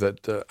 who says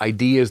that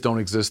ideas don't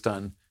exist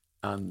on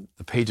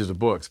the pages of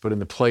books, but in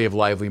the play of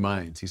lively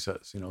minds, he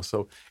says.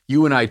 So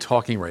you and I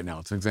talking right now,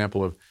 it's an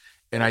example of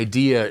an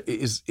idea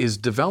is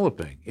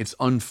developing, it's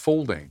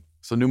unfolding.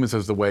 So Newman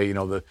says the way,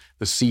 the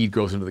seed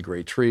grows into the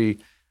great tree,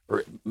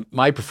 or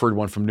my preferred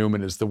one from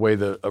Newman is the way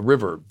a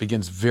river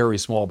begins very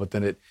small, but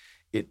then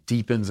it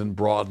deepens and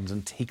broadens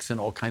and takes in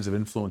all kinds of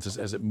influences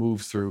as it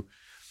moves through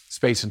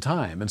space and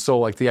time. And so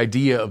like the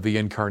idea of the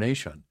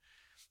incarnation,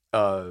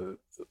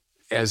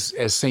 as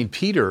St.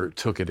 Peter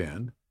took it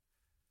in,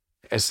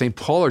 as St.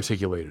 Paul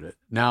articulated it,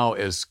 now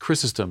as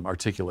Chrysostom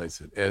articulates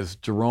it, as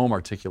Jerome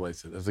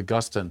articulates it, as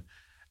Augustine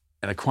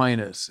and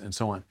Aquinas and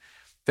so on,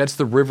 that's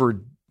the river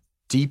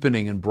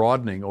deepening and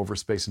broadening over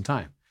space and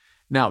time.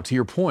 Now, to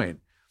your point,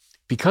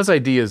 because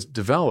ideas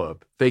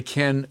develop, they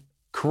can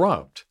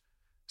corrupt.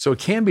 So it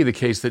can be the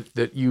case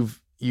that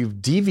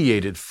you've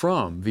deviated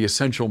from the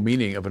essential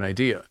meaning of an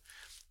idea.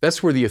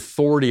 That's where the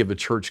authority of the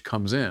Church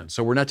comes in.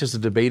 So we're not just a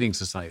debating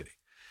society.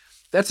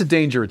 That's a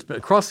danger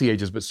across the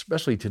ages, but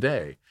especially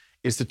today,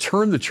 is to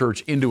turn the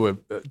Church into a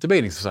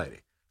debating society.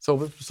 So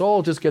let's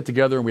all just get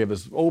together and we have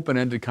this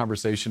open-ended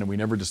conversation and we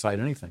never decide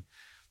anything.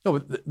 No,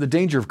 but the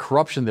danger of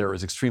corruption there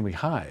is extremely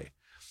high.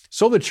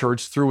 So the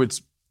Church, through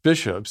its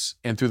bishops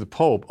and through the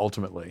Pope,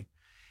 ultimately,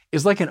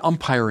 is like an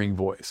umpiring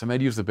voice. I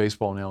might use the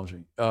baseball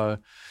analogy. The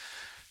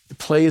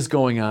play is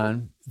going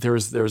on.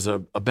 There's a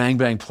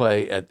bang-bang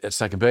play at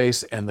second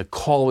base, and the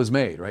call is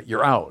made, right?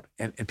 You're out.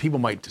 And people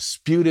might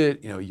dispute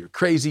it. You're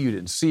crazy. You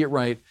didn't see it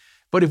right.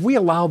 But if we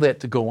allow that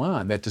to go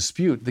on, that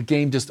dispute, the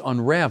game just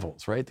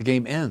unravels, right? The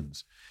game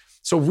ends.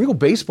 So real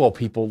baseball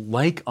people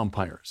like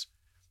umpires,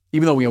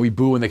 even though we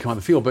boo when they come on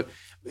the field. But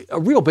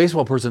a real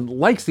baseball person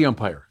likes the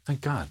umpire.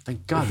 Thank God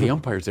the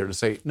umpire's there to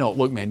say, no,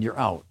 look, man, you're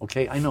out,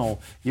 okay? I know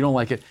you don't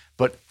like it,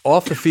 but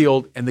off the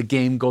field and the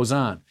game goes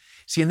on.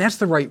 See, and that's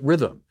the right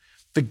rhythm.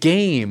 The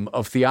game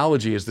of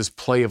theology is this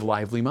play of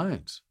lively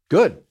minds.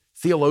 Good.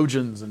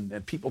 Theologians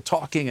and people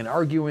talking and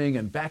arguing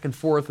and back and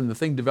forth and the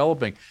thing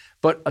developing.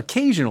 But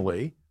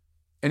occasionally,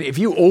 and if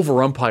you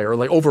over-umpire,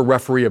 like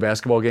over-referee a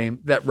basketball game,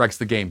 that wrecks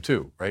the game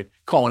too, right?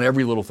 Calling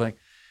every little thing.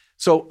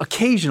 So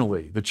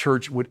occasionally the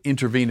Church would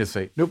intervene to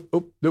say,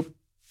 nope,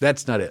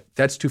 that's not it.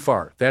 That's too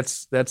far.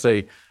 That's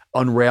a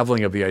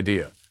unraveling of the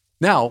idea.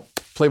 Now,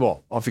 play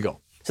ball. Off you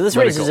go. So this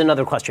raises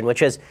another question,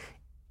 which is,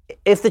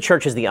 if the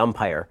Church is the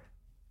umpire,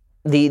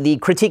 the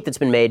critique that's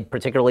been made,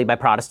 particularly by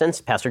Protestants,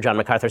 Pastor John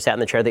MacArthur sat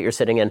in the chair that you're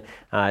sitting in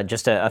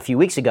just a few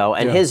weeks ago,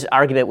 and his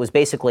argument was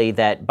basically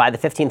that by the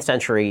 15th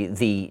century,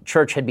 the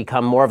Church had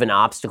become more of an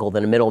obstacle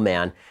than a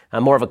middleman,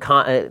 more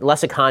of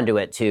less a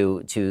conduit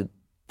to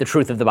the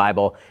truth of the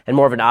Bible, and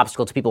more of an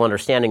obstacle to people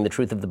understanding the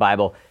truth of the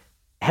Bible.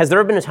 Has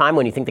there been a time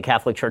when you think the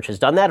Catholic Church has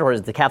done that, or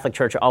has the Catholic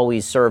Church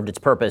always served its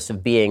purpose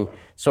of being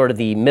sort of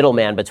the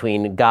middleman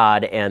between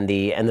God and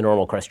the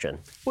normal Christian?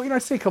 Well,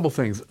 I'd say a couple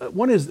things.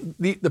 One is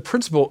the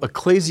principle,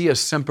 ecclesia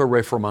semper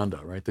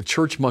reformanda, right? The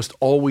Church must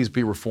always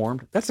be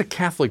reformed. That's a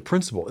Catholic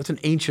principle. It's an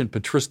ancient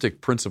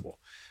patristic principle.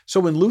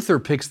 So when Luther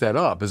picks that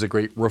up as a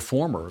great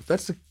reformer,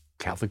 that's a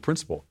Catholic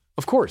principle.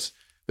 Of course,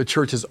 the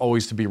Church is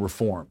always to be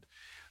reformed.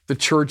 The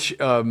Church,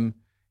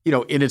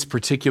 in its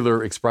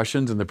particular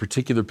expressions and the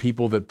particular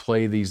people that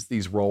play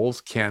these roles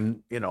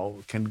can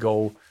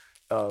go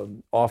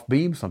off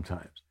beam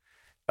sometimes.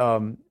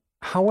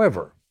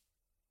 However,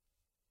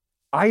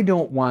 I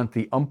don't want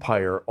the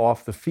umpire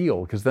off the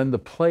field because then the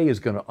play is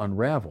going to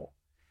unravel.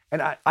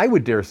 And I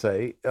would dare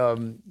say,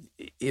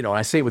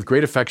 I say it with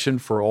great affection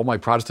for all my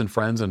Protestant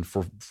friends and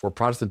for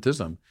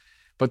Protestantism,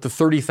 but the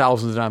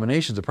 30,000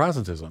 denominations of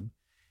Protestantism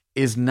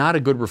is not a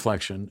good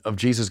reflection of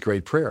Jesus'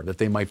 great prayer, that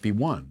they might be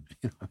one.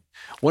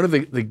 One of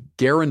the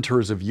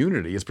guarantors of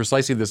unity is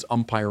precisely this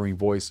umpiring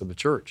voice of the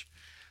church.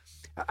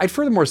 I'd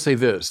furthermore say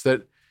this,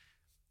 that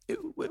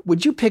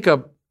would you pick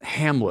up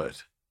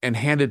Hamlet and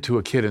hand it to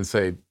a kid and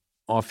say,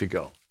 off you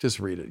go, just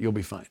read it, you'll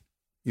be fine,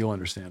 you'll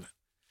understand it?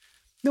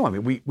 No, I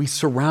mean, we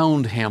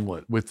surround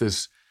Hamlet with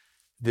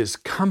this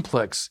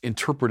complex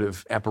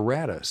interpretive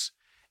apparatus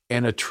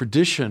and a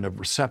tradition of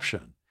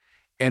reception.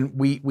 And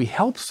we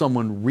help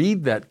someone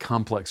read that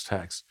complex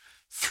text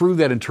through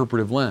that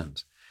interpretive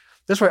lens.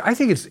 That's why I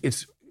think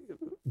it's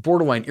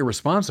borderline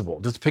irresponsible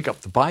just to pick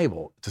up the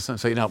Bible to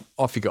say, now,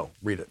 off you go,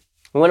 read it.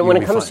 When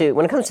it comes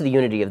to the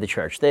unity of the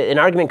church, an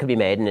argument could be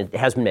made, and it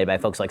has been made by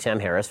folks like Sam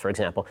Harris, for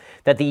example,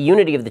 that the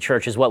unity of the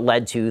church is what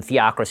led to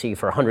theocracy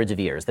for hundreds of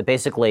years. That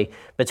basically,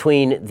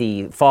 between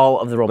the fall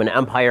of the Roman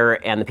Empire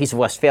and the Peace of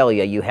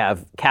Westphalia, you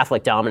have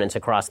Catholic dominance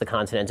across the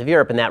continent of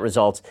Europe, and that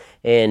results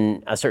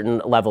in a certain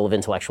level of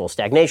intellectual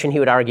stagnation, he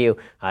would argue.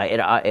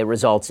 It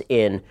results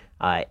in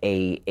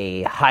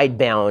a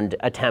hidebound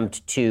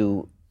attempt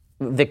to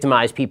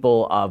victimize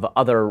people of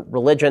other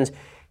religions.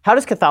 How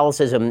does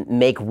Catholicism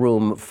make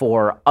room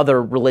for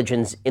other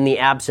religions in the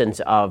absence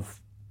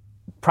of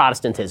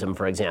Protestantism,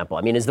 for example?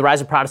 I mean, is the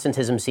rise of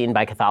Protestantism seen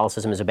by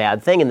Catholicism as a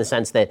bad thing in the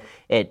sense that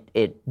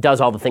it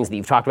does all the things that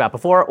you've talked about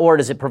before, or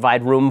does it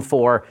provide room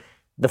for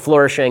the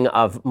flourishing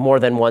of more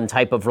than one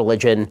type of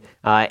religion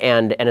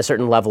and a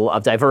certain level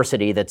of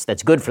diversity that's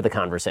good for the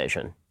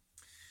conversation?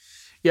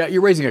 Yeah,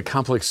 you're raising a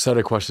complex set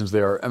of questions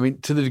there. I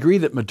mean, to the degree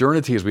that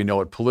modernity as we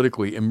know it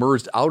politically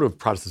emerged out of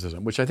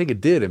Protestantism, which I think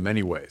it did in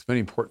many ways, many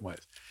important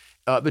ways,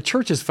 the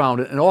church has found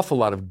an awful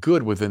lot of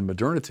good within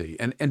modernity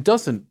and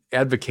doesn't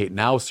advocate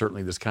now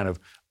certainly this kind of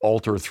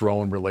altar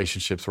throne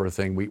relationship sort of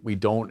thing. We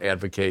don't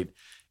advocate,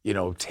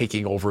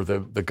 taking over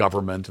the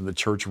government and the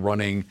church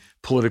running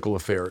political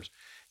affairs.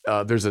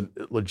 There's a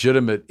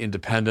legitimate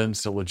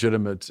independence, a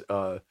legitimate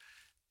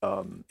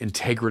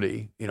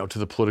integrity, to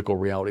the political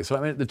reality. So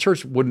I mean, the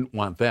church wouldn't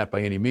want that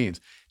by any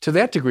means. To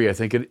that degree, I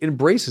think it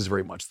embraces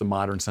very much the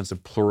modern sense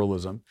of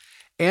pluralism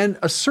and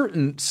a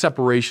certain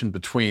separation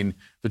between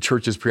the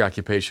church's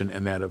preoccupation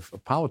and that of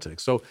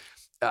politics. So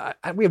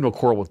we have no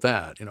quarrel with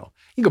that. You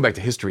can go back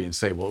to history and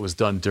say, well, it was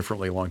done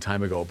differently a long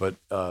time ago. But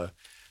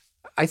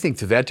I think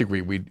to that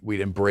degree, we'd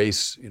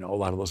embrace, a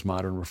lot of those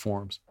modern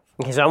reforms.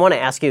 Okay, so I want to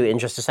ask you in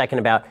just a second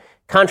about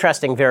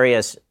contrasting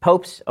various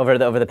popes over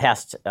the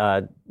past,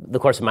 the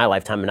course of my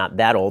lifetime. I'm not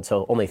that old,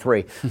 so only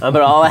 3. But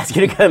I'll ask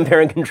you to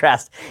compare and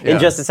contrast in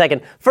just a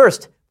second.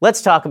 First,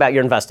 let's talk about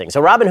your investing.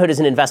 So Robinhood is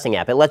an investing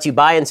app. It lets you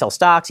buy and sell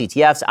stocks,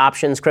 ETFs,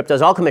 options,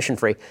 cryptos, all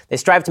commission-free. They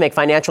strive to make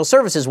financial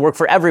services work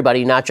for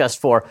everybody, not just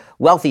for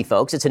wealthy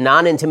folks. It's a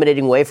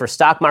non-intimidating way for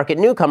stock market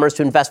newcomers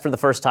to invest for the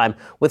first time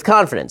with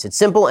confidence. It's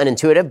simple and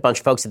intuitive. A bunch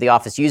of folks at the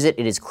office use it.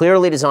 It is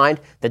clearly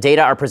designed. The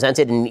data are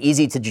presented in an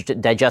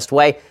easy-to-digest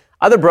way.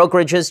 Other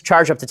brokerages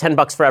charge up to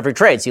 $10 for every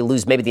trade, so you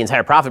lose maybe the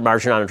entire profit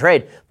margin on a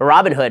trade. But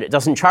Robinhood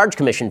doesn't charge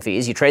commission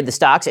fees. You trade the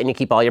stocks and you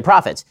keep all your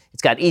profits.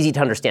 It's got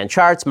easy-to-understand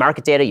charts,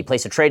 market data. You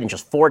place a trade in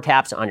just 4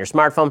 taps on your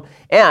smartphone.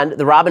 And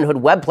the Robinhood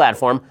web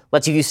platform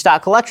lets you view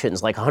stock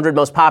collections like 100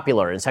 most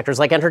popular in sectors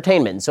like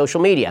entertainment and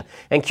social media,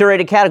 and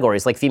curated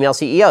categories like female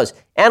CEOs,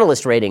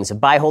 analyst ratings of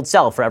buy, hold,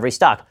 sell for every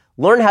stock.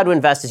 Learn how to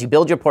invest as you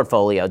build your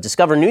portfolio,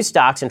 discover new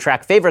stocks, and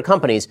track favorite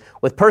companies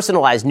with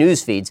personalized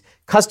news feeds,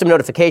 custom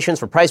notifications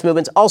for price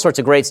movements, all sorts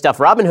of great stuff.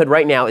 Robinhood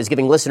right now is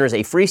giving listeners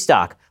a free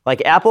stock like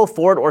Apple,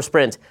 Ford, or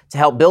Sprint to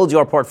help build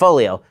your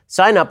portfolio.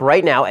 Sign up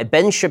right now at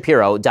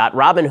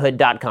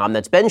benshapiro.robinhood.com.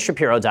 That's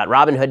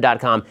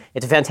benshapiro.robinhood.com.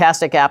 It's a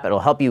fantastic app. It'll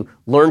help you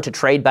learn to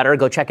trade better.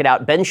 Go check it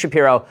out,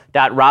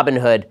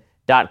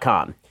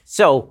 benshapiro.robinhood.com.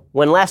 So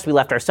when last we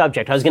left our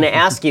subject, I was going to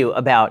ask you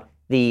about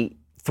the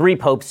 3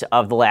 popes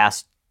of the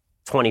last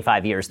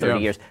 25 years, 30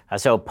 years.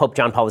 So Pope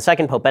John Paul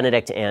II, Pope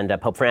Benedict, and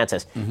Pope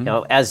Francis.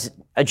 Now, as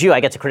a Jew,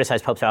 I get to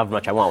criticize popes however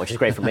much I want, which is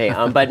great for me.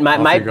 But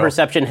my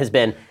perception has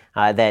been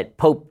that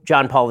Pope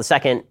John Paul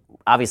II,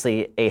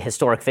 obviously a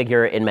historic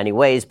figure in many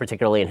ways,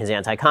 particularly in his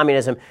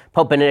anti-communism.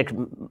 Pope Benedict,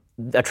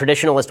 a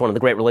traditionalist, one of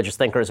the great religious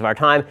thinkers of our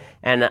time.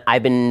 And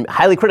I've been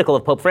highly critical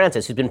of Pope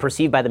Francis, who's been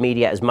perceived by the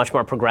media as much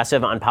more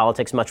progressive on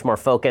politics, much more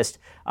focused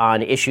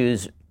on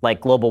issues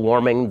like global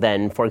warming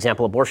than, for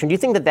example, abortion. Do you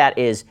think that that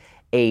is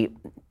a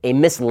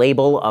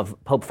mislabel of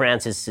Pope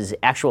Francis's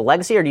actual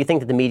legacy, or do you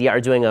think that the media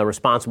are doing a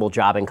responsible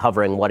job in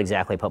covering what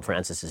exactly Pope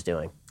Francis is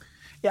doing?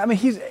 Yeah, I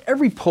mean,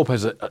 every pope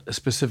has a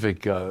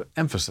specific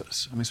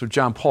emphasis. I mean, so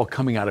John Paul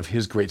coming out of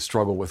his great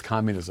struggle with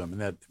communism,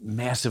 and that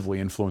massively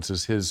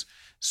influences his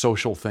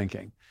social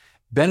thinking.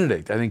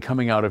 Benedict, I think,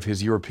 coming out of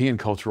his European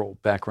cultural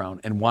background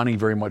and wanting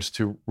very much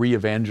to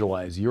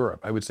re-evangelize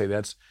Europe. I would say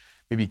that's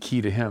maybe key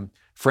to him.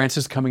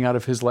 Francis coming out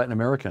of his Latin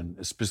American,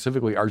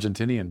 specifically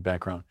Argentinian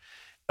background.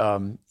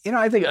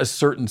 I think a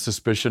certain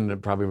suspicion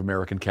probably of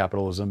American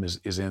capitalism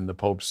is in the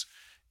Pope's,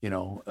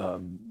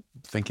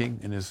 thinking,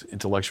 in his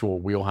intellectual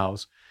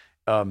wheelhouse.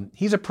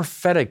 He's a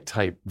prophetic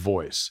type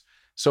voice,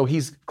 so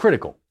he's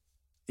critical.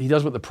 He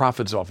does what the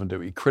prophets often do.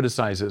 He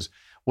criticizes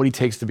what he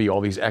takes to be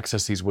all these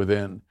excesses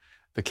within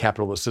the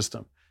capitalist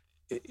system.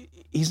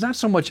 He's not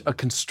so much a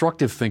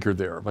constructive thinker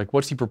there. Like,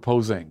 what's he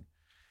proposing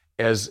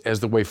as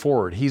the way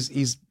forward? He's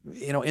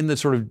in the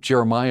sort of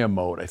Jeremiah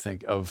mode, I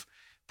think, of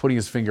putting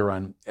his finger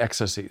on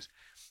excesses.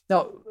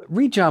 Now,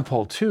 read John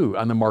Paul II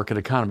on the market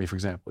economy, for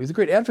example. He's a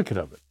great advocate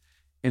of it.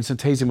 In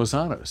Centesimus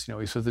Annus,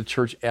 he says the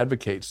church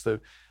advocates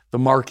the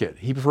market.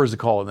 He prefers to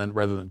call it then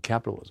rather than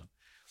capitalism.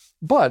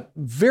 But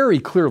very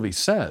clearly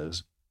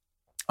says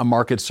a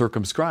market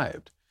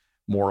circumscribed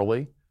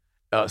morally,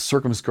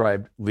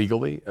 circumscribed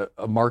legally,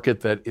 a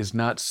market that is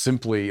not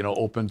simply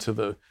open to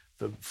the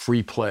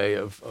free play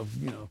of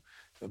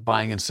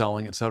buying and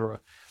selling, et cetera.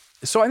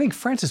 So I think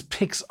Francis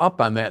picks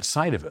up on that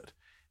side of it,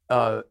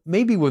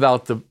 maybe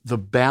without the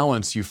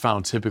balance you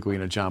found typically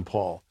in a John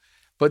Paul.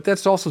 But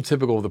that's also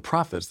typical of the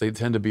prophets. They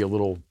tend to be a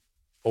little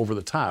over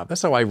the top.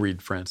 That's how I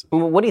read Francis.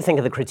 What do you think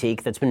of the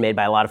critique that's been made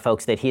by a lot of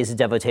folks that he is a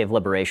devotee of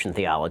liberation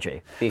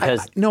theology?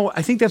 Because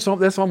I think that's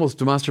almost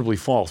demonstrably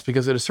false,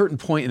 because at a certain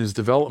point in his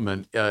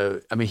development,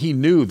 he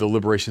knew the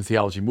liberation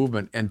theology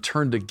movement and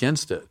turned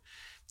against it.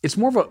 It's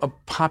more of a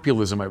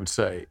populism, I would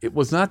say. It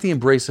was not the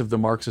embrace of the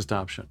Marxist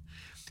option.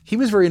 He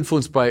was very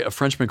influenced by a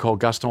Frenchman called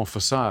Gaston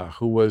Fassard,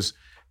 who was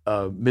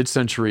a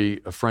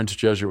mid-century French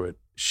Jesuit,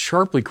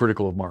 sharply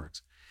critical of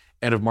Marx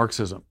and of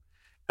Marxism.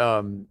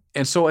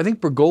 And so I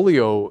think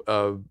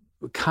Bergoglio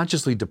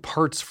consciously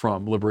departs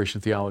from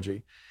liberation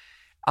theology,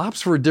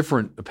 opts for a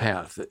different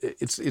path.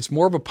 It's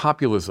more of a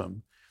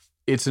populism.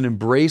 It's an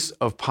embrace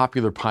of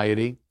popular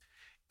piety.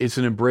 It's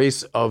an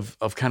embrace of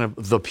kind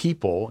of the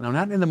people. Now,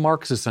 not in the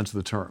Marxist sense of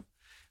the term,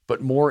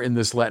 but more in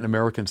this Latin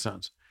American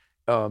sense.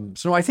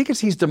 So I think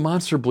he's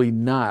demonstrably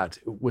not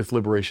with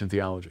liberation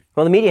theology.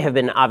 Well, the media have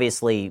been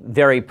obviously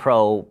very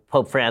pro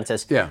Pope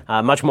Francis,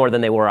 much more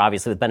than they were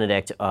obviously with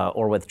Benedict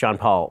or with John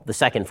Paul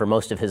II for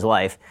most of his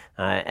life.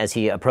 As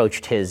he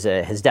approached his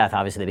death,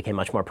 obviously they became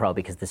much more pro,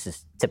 because this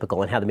is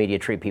typical in how the media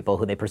treat people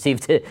who they perceive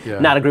to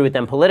not agree with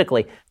them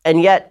politically.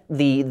 And yet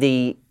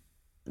the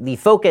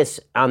focus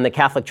on the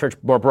Catholic Church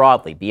more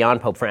broadly,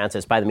 beyond Pope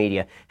Francis, by the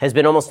media, has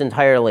been almost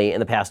entirely in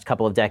the past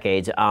couple of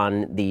decades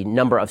on the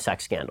number of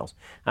sex scandals.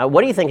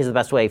 What do you think is the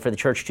best way for the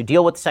Church to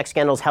deal with sex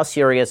scandals? How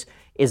serious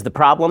is the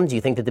problem? Do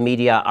you think that the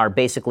media are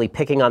basically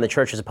picking on the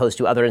Church as opposed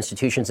to other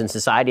institutions in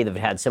society that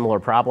have had similar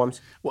problems?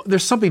 Well,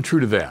 there's something true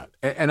to that.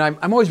 And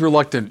I'm always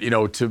reluctant,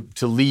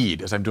 to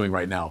lead, as I'm doing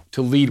right now,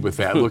 to lead with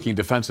that, looking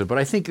defensive. But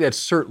I think that's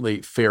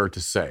certainly fair to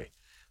say,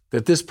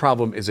 that this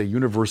problem is a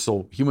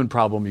universal human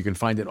problem. You can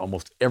find it in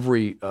almost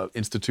every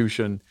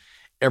institution,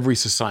 every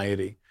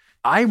society.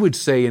 I would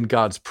say in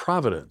God's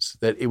providence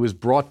that it was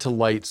brought to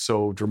light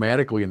so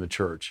dramatically in the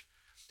church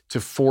to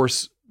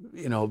force,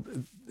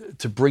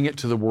 to bring it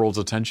to the world's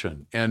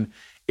attention. And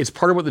it's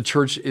part of what the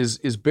church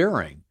is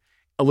bearing,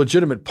 a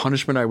legitimate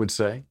punishment, I would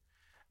say,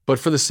 but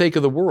for the sake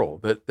of the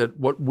world, that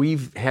what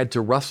we've had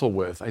to wrestle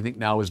with, I think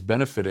now is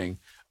benefiting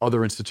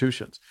other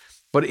institutions.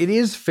 But it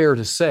is fair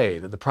to say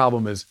that the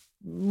problem is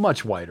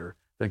much wider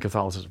than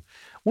Catholicism.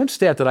 One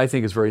stat that I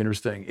think is very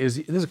interesting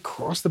is this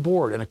across the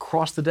board and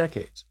across the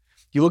decades.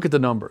 You look at the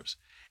numbers,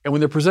 and when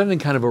they're presented in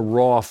kind of a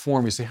raw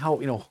form, you say how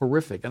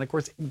horrific. And of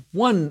course,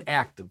 one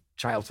act of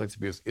child sex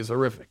abuse is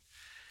horrific.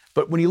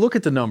 But when you look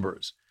at the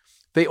numbers,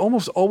 they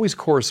almost always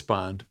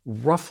correspond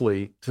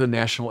roughly to the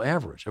national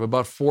average of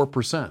about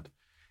 4%.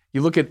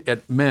 You look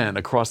at men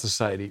across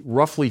society,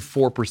 roughly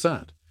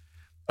 4%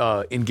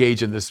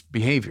 engage in this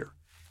behavior.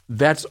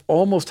 That's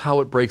almost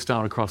how it breaks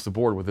down across the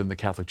board within the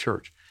Catholic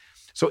Church.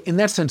 So in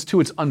that sense, too,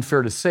 it's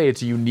unfair to say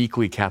it's a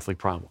uniquely Catholic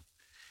problem.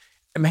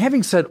 And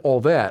having said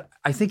all that,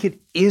 I think it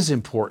is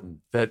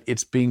important that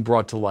it's being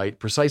brought to light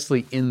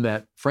precisely in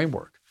that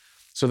framework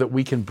so that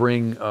we can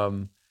bring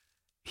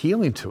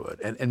healing to it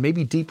and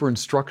maybe deeper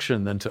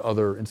instruction than to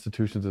other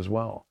institutions as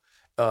well.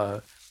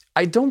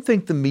 I don't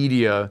think the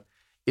media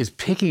is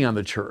picking on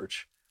the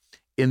church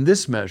in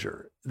this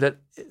measure. That,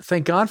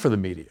 thank God for the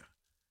media.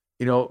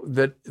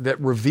 That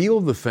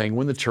revealed the thing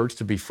when the church,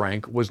 to be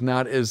frank, was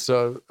not as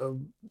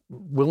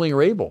willing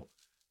or able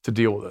to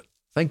deal with it.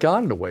 Thank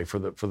God, in a way, for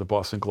the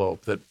Boston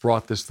Globe that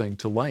brought this thing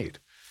to light.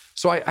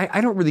 So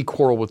I don't really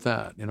quarrel with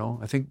that.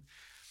 I think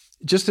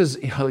just as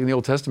in the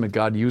Old Testament,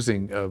 God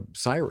using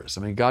Cyrus.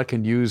 God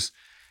can use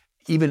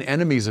even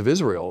enemies of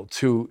Israel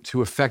to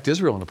affect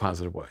Israel in a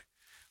positive way.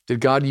 Did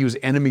God use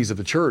enemies of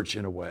the church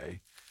in a way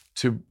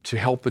to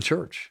help the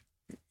church?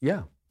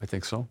 Yeah, I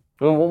think so.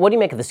 What do you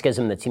make of the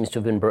schism that seems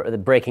to have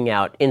been breaking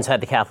out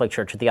inside the Catholic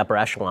Church at the upper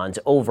echelons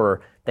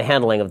over the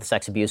handling of the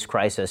sex abuse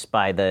crisis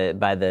by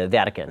the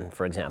Vatican,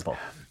 for example?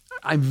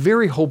 I'm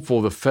very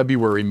hopeful the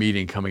February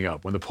meeting coming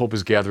up, when the Pope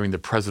is gathering the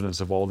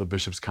presidents of all the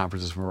bishops'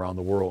 conferences from around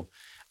the world.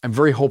 I'm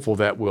very hopeful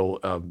that will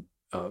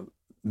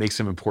make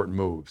some important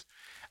moves.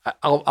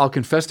 I'll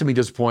confess to being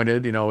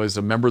disappointed. As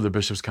a member of the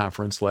Bishops'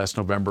 Conference last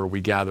November, we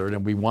gathered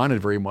and we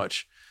wanted very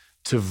much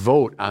to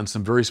vote on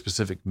some very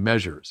specific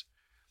measures,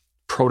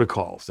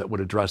 protocols that would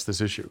address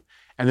this issue.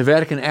 And the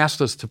Vatican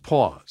asked us to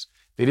pause.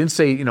 They didn't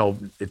say,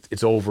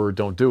 it's over,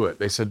 don't do it.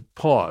 They said,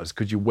 pause.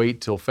 Could you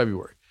wait till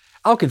February?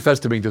 I'll confess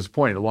to being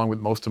disappointed, along with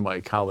most of my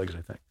colleagues,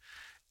 I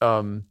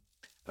think.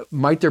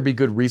 Might there be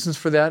good reasons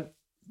for that?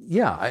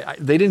 Yeah,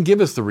 they didn't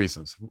give us the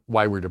reasons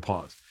why we're to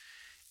pause.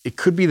 It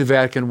could be the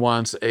Vatican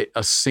wants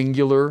a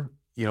singular,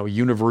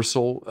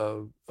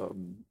 universal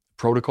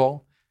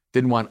protocol.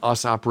 Didn't want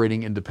us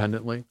operating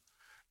independently.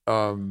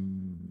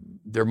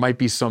 There might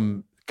be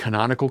some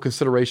canonical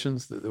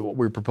considerations. What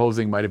we're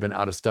proposing might have been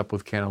out of step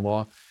with canon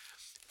law.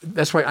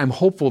 That's why I'm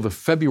hopeful the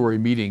February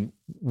meeting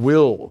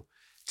will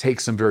take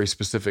some very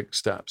specific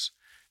steps.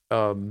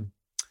 So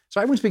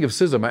I wouldn't speak of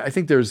schism. I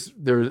think there's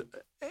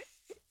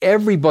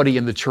everybody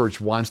in the church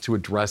wants to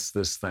address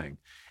this thing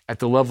at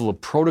the level of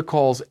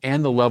protocols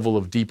and the level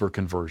of deeper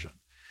conversion.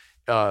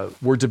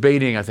 We're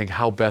debating, I think,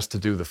 how best to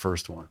do the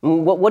first one.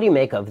 What do you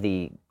make of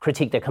the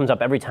critique that comes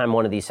up every time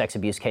one of these sex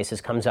abuse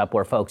cases comes up,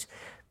 where folks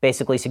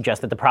basically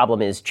suggest that the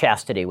problem is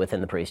chastity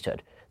within the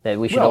priesthood, that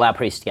we should allow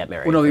priests to get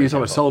married? Well, no, you're talking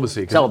about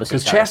celibacy.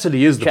 Because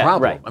chastity is the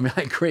problem. Right. I mean,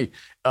 I agree.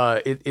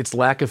 It's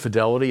lack of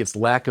fidelity. It's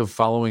lack of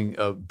following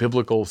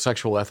biblical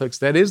sexual ethics.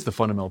 That is the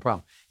fundamental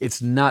problem.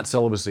 It's not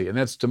celibacy, and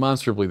that's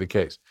demonstrably the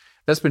case.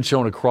 That's been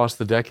shown across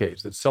the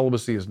decades, that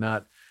celibacy is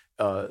not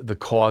the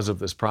cause of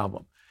this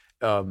problem.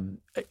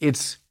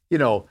 It's,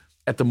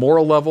 at the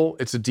moral level,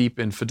 it's a deep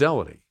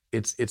infidelity.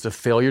 It's a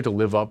failure to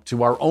live up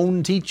to our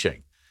own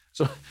teaching.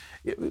 So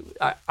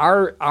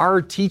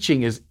our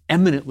teaching is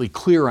eminently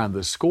clear on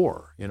this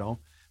score,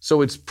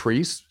 So it's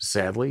priests,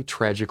 sadly,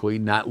 tragically,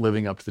 not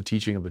living up to the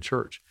teaching of the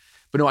church.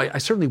 But no, I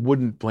certainly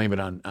wouldn't blame it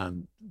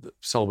on the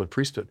celibate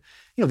priesthood.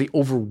 The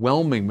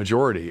overwhelming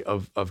majority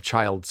of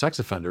child sex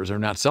offenders are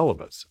not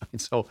celibates.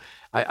 So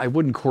I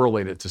wouldn't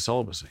correlate it to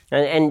celibacy.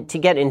 And to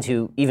get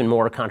into even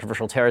more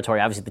controversial territory,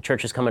 obviously the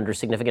church has come under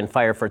significant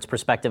fire for its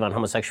perspective on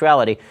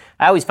homosexuality.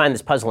 I always find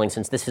this puzzling,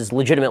 since this has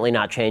legitimately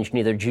not changed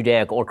neither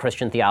Judaic or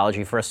Christian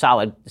theology for a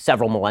solid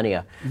several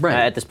millennia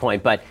at this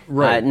point. But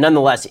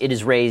nonetheless, it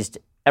is raised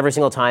every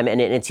single time,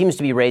 and it seems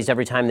to be raised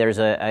every time there's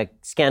a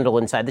scandal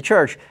inside the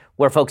church,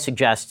 where folks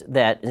suggest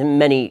that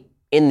many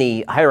in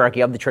the hierarchy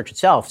of the church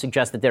itself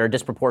suggest that there are a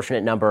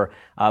disproportionate number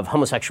of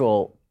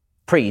homosexual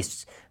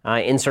priests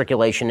in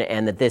circulation,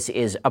 and that this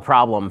is a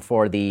problem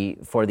for the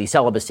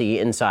celibacy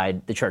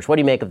inside the church. What do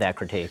you make of that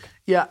critique?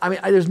 Yeah,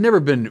 there's never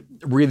been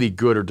really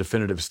good or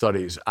definitive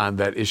studies on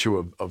that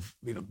issue of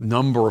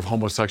number of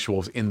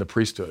homosexuals in the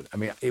priesthood.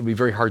 It'd be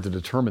very hard to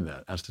determine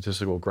that on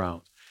statistical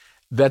grounds.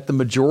 That the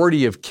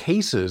majority of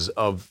cases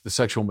of the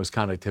sexual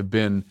misconduct have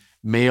been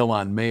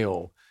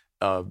male-on-male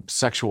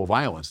sexual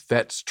violence.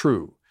 That's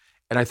true.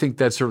 And I think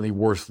that's certainly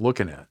worth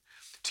looking at.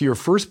 To your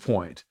first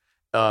point,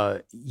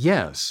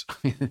 yes,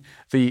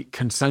 the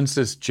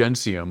consensus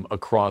gentium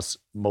across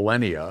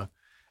millennia,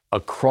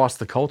 across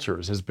the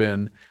cultures, has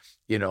been,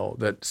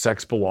 that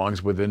sex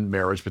belongs within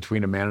marriage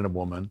between a man and a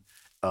woman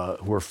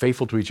who are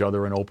faithful to each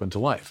other and open to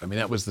life.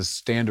 That was the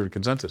standard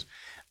consensus.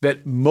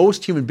 That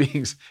most human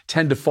beings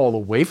tend to fall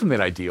away from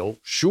that ideal,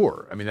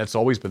 sure. That's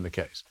always been the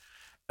case.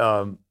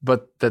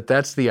 But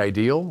that's the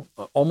ideal.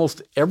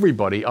 Almost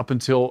everybody up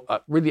until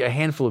really a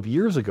handful of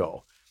years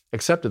ago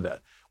accepted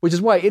that, which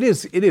is why it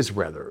is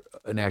rather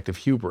an act of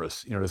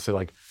hubris, to say,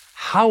 like,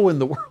 how in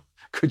the world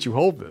could you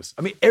hold this?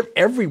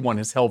 Everyone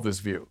has held this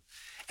view.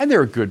 And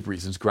there are good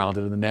reasons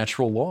grounded in the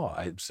natural law,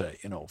 I'd say,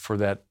 for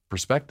that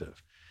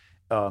perspective.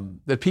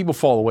 That people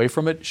fall away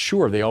from it,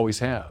 sure, they always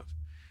have.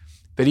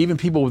 That even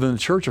people within the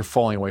church are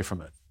falling away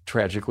from it,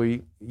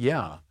 tragically,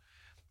 yeah.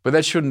 But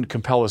that shouldn't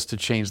compel us to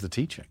change the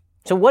teaching.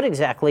 So what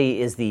exactly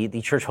is the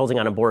church holding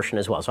on abortion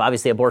as well? So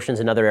obviously abortion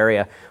is another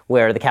area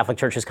where the Catholic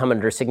Church has come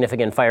under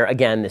significant fire.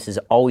 Again, this has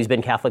always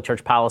been Catholic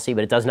Church policy,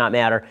 but it does not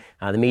matter.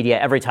 The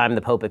media, every time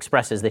the Pope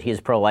expresses that he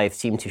is pro-life,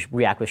 seem to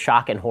react with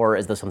shock and horror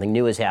as though something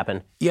new has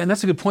happened. Yeah, and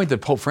that's a good point,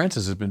 that Pope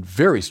Francis has been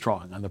very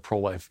strong on the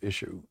pro-life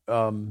issue.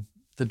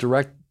 The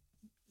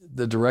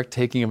direct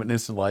taking of an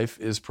innocent life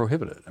is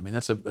prohibited.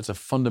 That's a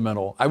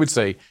fundamental, I would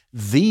say,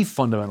 the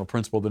fundamental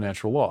principle of the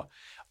natural law.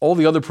 All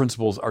the other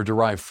principles are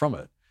derived from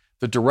it.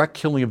 The direct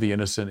killing of the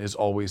innocent is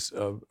always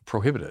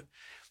prohibited.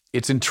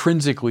 It's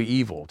intrinsically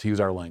evil, to use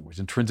our language,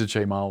 intrinsice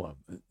malum.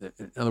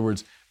 In other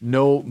words,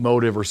 no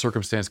motive or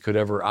circumstance could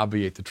ever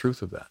obviate the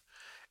truth of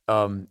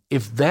that.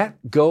 If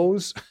that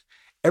goes,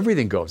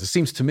 everything goes, it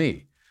seems to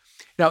me.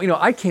 Now,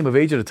 I came of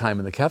age at a time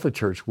in the Catholic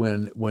Church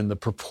when the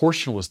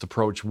proportionalist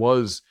approach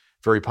was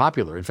very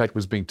popular. In fact, it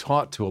was being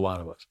taught to a lot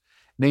of us.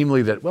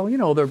 Namely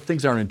that,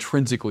 things aren't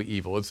intrinsically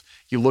evil.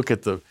 You look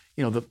at the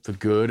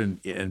good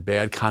and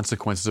bad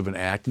consequences of an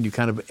act, and you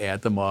kind of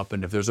add them up.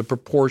 And if there's a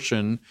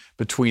proportion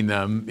between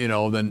them,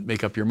 then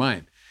make up your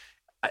mind.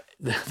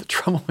 The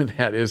trouble with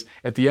that is,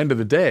 at the end of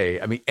the day,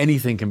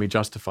 anything can be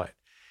justified.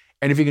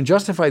 And if you can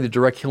justify the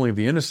direct killing of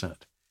the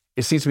innocent,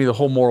 it seems to me the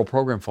whole moral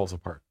program falls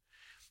apart.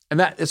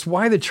 And it's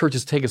why the church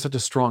has taken such a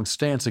strong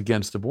stance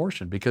against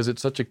abortion, because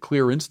it's such a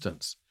clear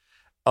instance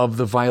of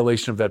the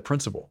violation of that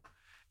principle.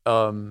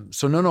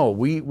 So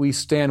we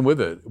stand with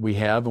it. We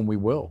have and we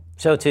will.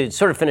 So to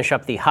sort of finish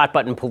up the hot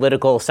button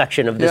political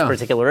section of this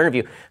particular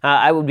interview,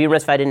 I would be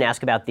remiss if I didn't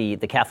ask about the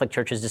Catholic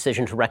Church's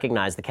decision to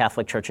recognize the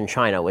Catholic Church in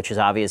China, which is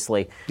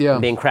obviously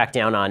being cracked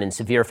down on in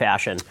severe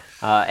fashion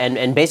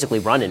and basically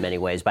run in many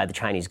ways by the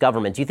Chinese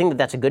government. Do you think that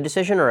that's a good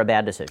decision or a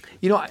bad decision?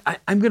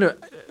 I'm going to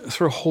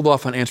sort of hold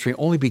off on answering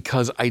only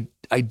because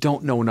I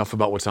don't know enough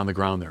about what's on the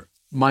ground there.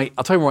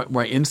 I'll tell you what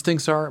my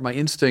instincts are. My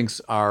instincts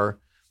are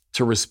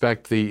to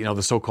respect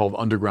the so-called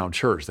underground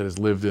church that has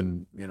lived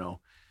in,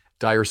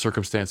 dire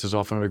circumstances,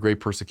 often under great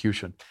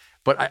persecution.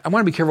 But I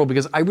want to be careful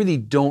because I really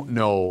don't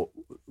know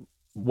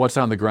what's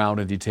on the ground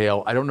in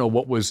detail. I don't know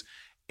what was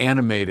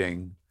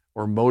animating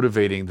or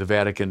motivating the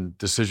Vatican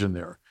decision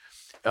there.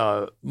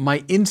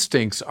 My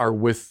instincts are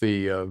with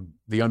the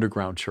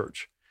underground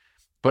church.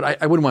 But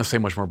I wouldn't want to say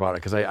much more about it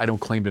because I don't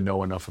claim to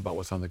know enough about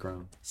what's on the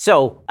ground.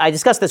 So I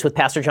discussed this with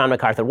Pastor John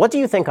MacArthur. What do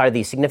you think are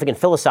the significant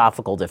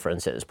philosophical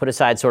differences, put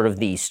aside sort of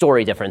the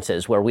story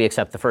differences where we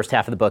accept the first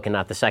half of the book and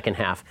not the second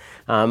half,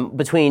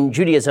 between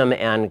Judaism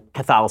and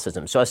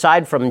Catholicism? So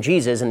aside from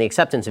Jesus and the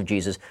acceptance of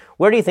Jesus,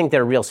 where do you think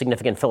there are real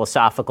significant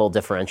philosophical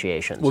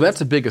differentiations? Well,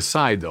 that's a big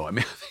aside, though. I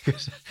mean,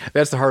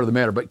 that's the heart of the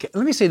matter. But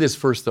let me say this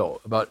first,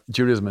 though, about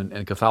Judaism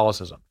and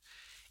Catholicism.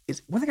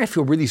 One thing I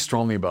feel really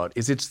strongly about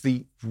is it's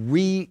the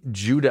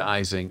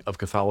re-Judaizing of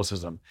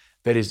Catholicism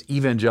that is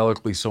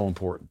evangelically so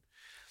important.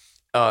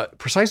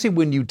 Precisely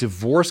when you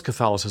divorce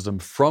Catholicism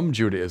from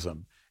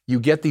Judaism, you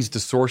get these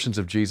distortions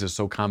of Jesus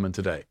so common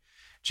today.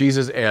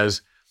 Jesus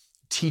as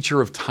teacher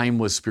of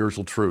timeless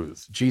spiritual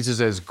truths, Jesus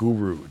as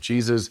guru,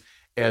 Jesus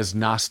as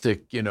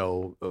Gnostic,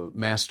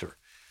 master.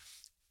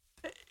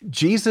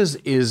 Jesus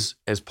is,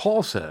 as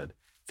Paul said,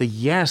 the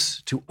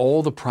yes to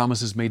all the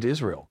promises made to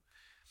Israel.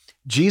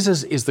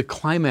 Jesus is the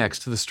climax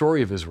to the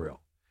story of Israel.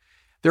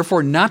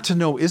 Therefore, not to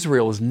know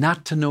Israel is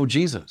not to know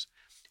Jesus.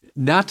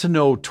 Not to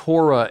know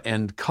Torah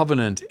and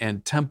covenant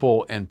and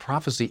temple and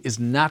prophecy is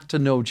not to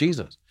know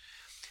Jesus.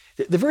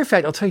 The very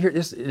fact, I'll tell you here,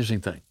 this is an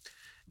interesting thing.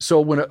 So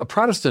when a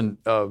Protestant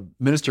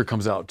minister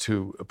comes out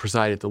to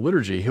preside at the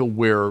liturgy, he'll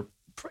wear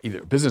either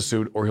a business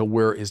suit or he'll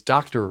wear his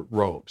doctor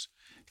robes.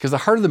 Because the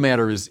heart of the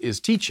matter is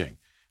teaching,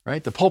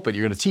 right? The pulpit,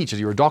 you're going to teach as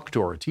you're a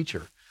doctor, a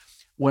teacher.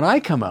 When I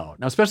come out,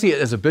 now especially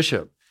as a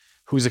bishop,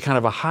 who's a kind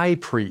of a high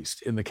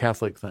priest in the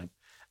Catholic thing,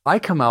 I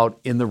come out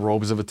in the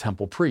robes of a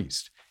temple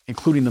priest,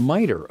 including the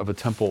mitre of a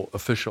temple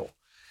official.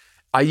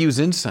 I use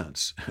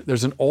incense.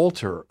 There's an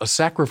altar. A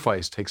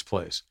sacrifice takes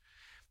place.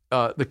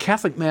 The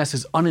Catholic Mass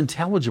is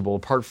unintelligible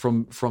apart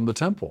from the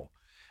temple,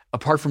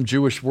 apart from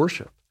Jewish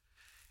worship.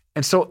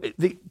 And so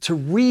to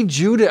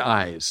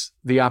re-Judaize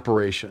the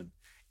operation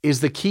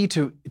is the key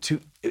to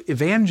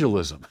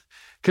evangelism.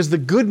 Because the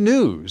good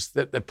news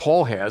that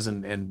Paul has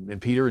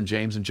and Peter and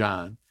James and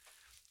John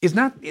is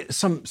not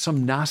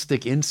some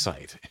Gnostic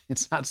insight.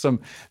 It's not some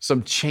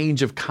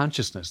change of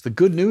consciousness. The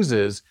good news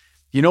is,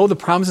 the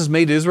promises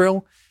made to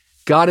Israel?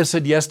 God has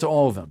said yes to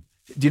all of them.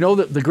 Do you know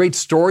the great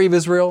story of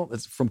Israel?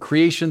 It's from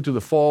creation to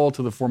the fall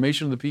to the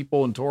formation of the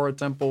people and Torah,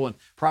 temple, and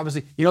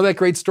prophecy. You know that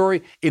great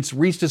story? It's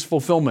reached its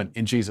fulfillment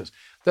in Jesus.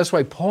 That's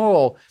why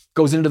Paul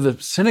goes into the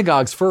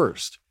synagogues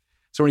first.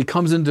 So when he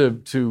comes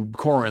into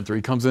Corinth or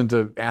he comes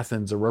into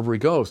Athens or wherever he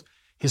goes,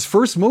 his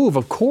first move,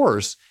 of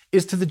course,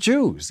 is to the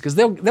Jews, because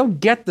they'll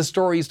get the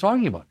story he's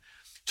talking about.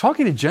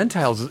 Talking to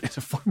Gentiles is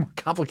a far more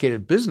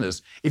complicated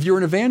business if you're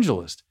an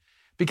evangelist,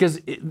 because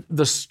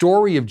the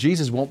story of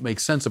Jesus won't make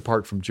sense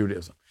apart from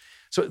Judaism.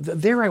 So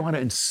there I want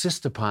to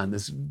insist upon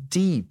this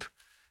deep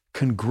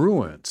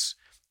congruence,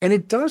 and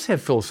it does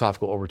have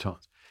philosophical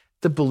overtones.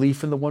 The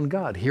belief in the one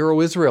God. Hear, O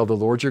Israel, the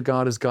Lord your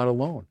God is God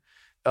alone.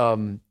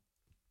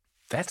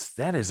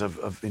 That is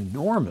of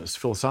enormous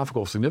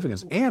philosophical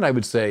significance. And I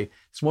would say,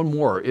 it's one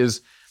more,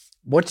 is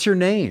what's your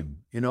name?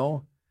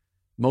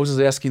 Moses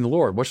asking the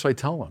Lord, what should I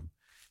tell him?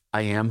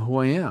 I am who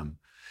I am.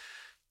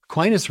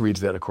 Aquinas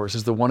reads that, of course,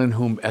 as the one in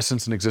whom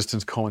essence and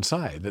existence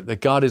coincide. That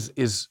God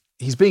is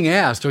he's being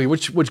asked, okay,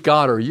 which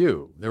God are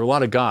you? There are a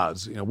lot of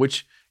gods.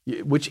 Which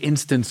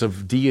instance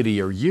of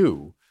deity are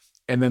you?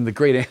 And then the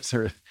great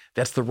answer,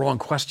 that's the wrong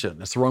question.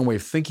 That's the wrong way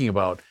of thinking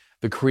about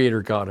the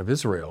creator God of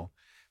Israel.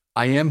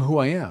 I am who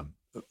I am.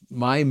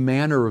 My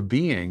manner of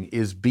being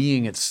is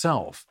being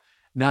itself,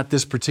 not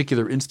this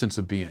particular instance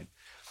of being.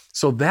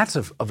 So that's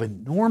of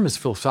enormous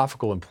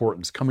philosophical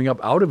importance coming up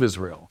out of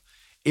Israel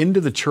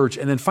into the church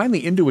and then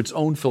finally into its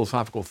own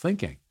philosophical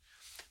thinking.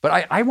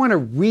 But I want to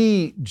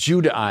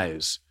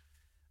re-Judaize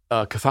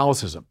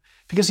Catholicism,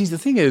 because the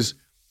thing is,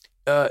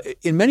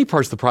 in many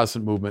parts of the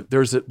Protestant movement,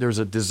 there's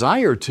a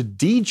desire to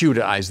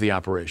de-Judaize the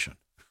operation,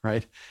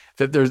 right?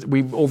 That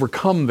we've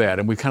overcome that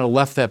and we've kind of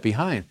left that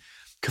behind.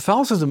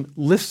 Catholicism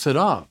lifts it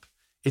up.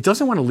 It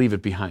doesn't want to leave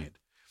it behind.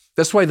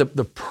 That's why the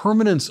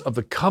permanence of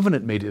the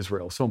covenant made to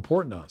Israel is so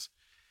important to us.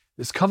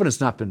 This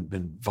covenant's not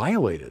been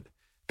violated.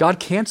 God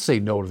can't say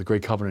no to the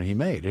great covenant he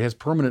made. It has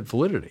permanent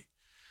validity.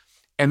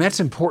 And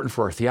that's important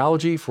for our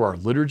theology, for our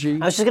liturgy.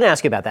 I was just going to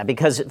ask you about that,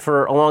 because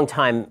for a long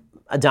time,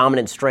 a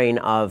dominant strain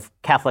of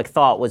Catholic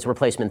thought was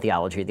replacement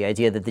theology, the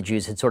idea that the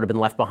Jews had sort of been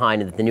left behind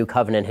and that the new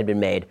covenant had been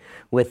made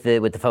with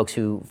the folks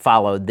who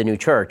followed the new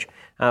church.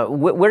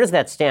 Where does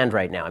that stand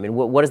right now? I mean,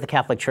 what does the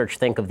Catholic Church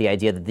think of the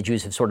idea that the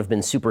Jews have sort of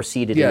been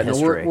superseded in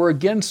history? We're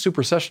against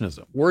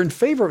supersessionism. We're in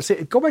favor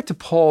of, go back to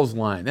Paul's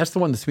line. That's the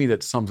one to me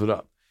that sums it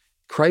up.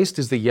 Christ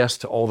is the yes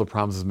to all the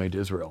promises made to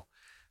Israel.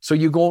 So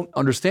you won't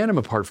understand him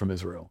apart from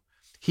Israel.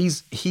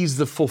 He's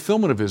the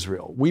fulfillment of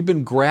Israel. We've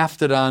been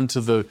grafted onto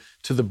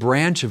the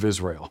branch of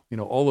Israel,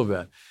 all of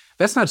that.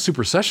 That's not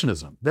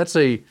supersessionism.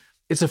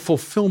 It's a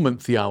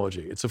fulfillment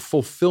theology. It's a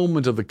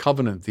fulfillment of the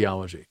covenant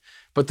theology.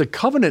 But the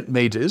covenant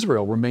made to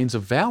Israel remains a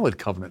valid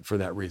covenant for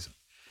that reason.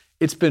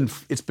 It's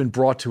been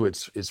brought to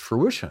its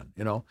fruition,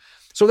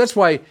 So that's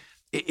why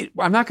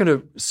I'm not going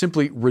to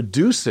simply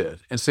reduce it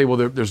and say, well,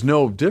 there's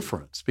no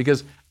difference,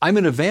 because I'm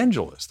an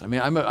evangelist. I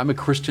mean, I'm a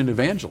Christian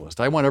evangelist.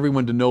 I want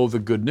everyone to know the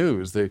good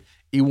news, the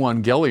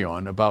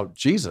evangelion about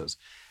Jesus.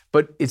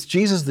 But it's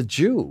Jesus the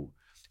Jew,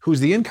 who's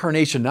the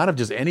incarnation not of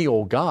just any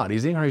old God.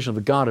 He's the incarnation of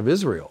the God of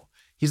Israel.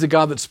 He's the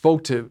God that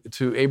spoke to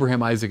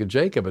Abraham, Isaac, and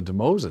Jacob, and to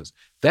Moses.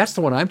 That's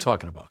the one I'm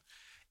talking about.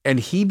 And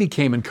he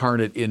became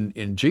incarnate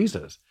in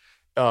Jesus.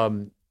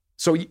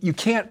 So you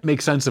can't make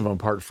sense of them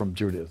apart from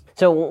Judaism.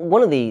 So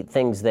one of the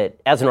things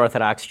that, as an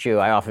Orthodox Jew,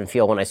 I often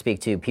feel when I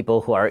speak to people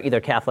who are either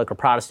Catholic or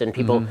Protestant,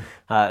 people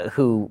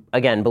who,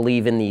 again,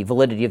 believe in the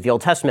validity of the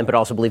Old Testament, but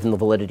also believe in the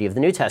validity of the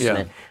New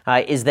Testament,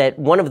 is that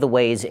one of the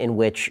ways in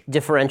which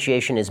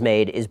differentiation is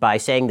made is by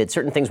saying that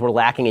certain things were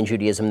lacking in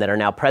Judaism that are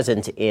now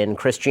present in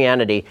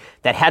Christianity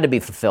that had to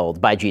be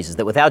fulfilled by Jesus,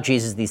 that without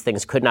Jesus, these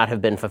things could not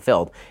have been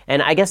fulfilled.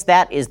 And I guess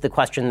that is the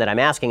question that I'm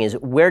asking, is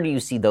where do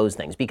you see those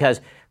things? Because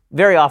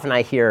very often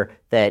I hear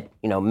that,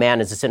 man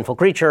is a sinful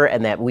creature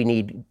and that we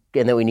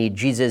need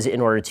Jesus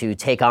in order to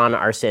take on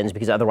our sins,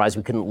 because otherwise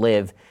we couldn't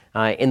live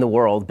in the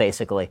world,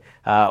 basically,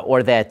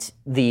 or that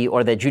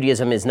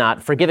Judaism is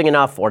not forgiving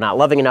enough, or not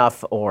loving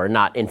enough, or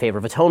not in favor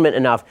of atonement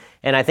enough.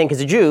 And I think as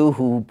a Jew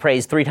who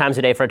prays 3 times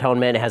a day for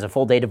atonement, has a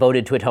full day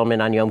devoted to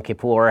atonement on Yom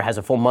Kippur, has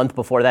a full month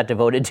before that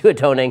devoted to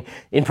atoning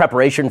in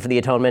preparation for the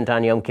atonement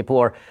on Yom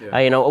Kippur,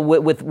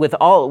 with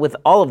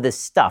all of this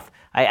stuff,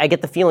 I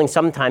get the feeling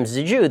sometimes as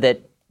a Jew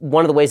that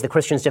one of the ways that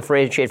Christians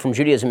differentiate from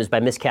Judaism is by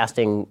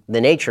miscasting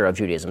the nature of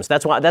Judaism.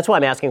 So that's why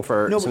I'm asking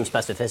for some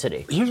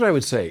specificity. Here's what I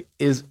would say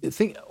is,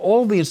 think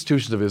all the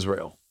institutions of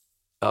Israel,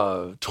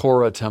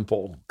 Torah,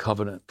 temple,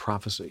 covenant,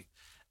 prophecy,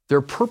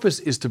 their purpose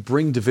is to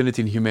bring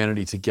divinity and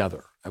humanity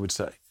together, I would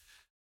say.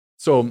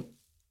 So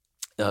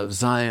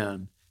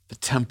Zion, the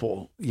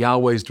temple,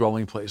 Yahweh's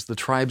dwelling place, the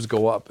tribes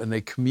go up and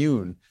they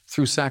commune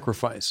through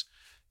sacrifice,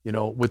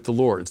 with the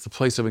Lord. It's the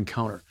place of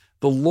encounter.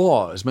 The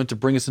law is meant to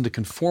bring us into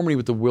conformity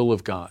with the will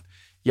of God.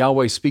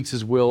 Yahweh speaks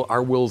his will.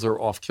 Our wills are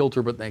off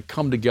kilter, but they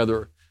come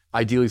together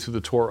ideally through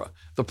the Torah.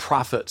 The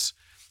prophets,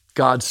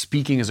 God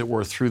speaking, as it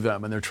were, through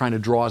them, and they're trying to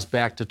draw us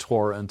back to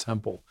Torah and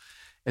temple,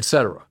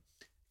 etc.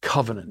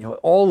 Covenant,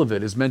 all of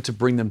it is meant to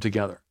bring them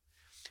together.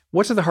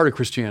 What's at the heart of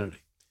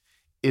Christianity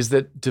is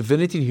that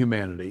divinity and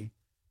humanity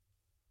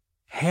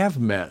have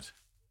met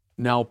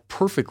now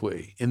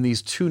perfectly in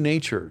these two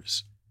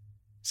natures.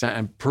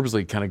 I'm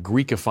purposely kind of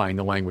Greekifying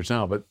the language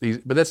now, but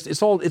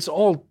it's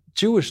all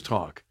Jewish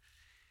talk,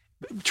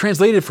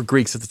 translated for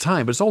Greeks at the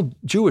time, but it's all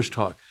Jewish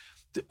talk.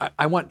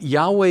 I want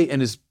Yahweh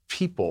and his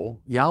people,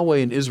 Yahweh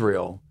and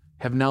Israel,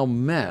 have now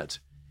met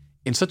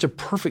in such a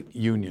perfect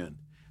union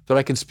that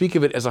I can speak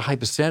of it as a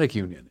hypostatic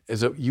union,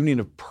 as a union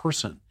of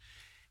person.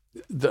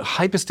 The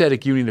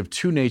hypostatic union of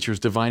two natures,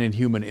 divine and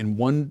human, in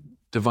one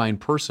divine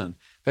person.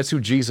 That's who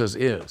Jesus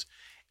is.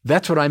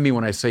 That's what I mean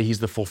when I say he's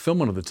the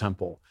fulfillment of the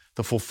temple,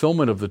 the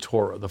fulfillment of the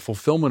Torah, the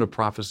fulfillment of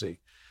prophecy.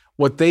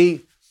 What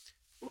they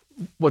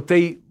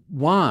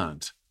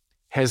want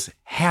has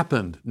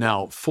happened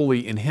now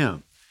fully in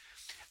him.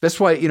 That's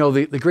why,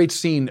 the great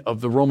scene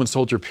of the Roman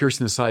soldier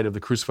piercing the side of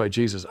the crucified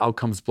Jesus, out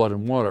comes blood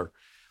and water.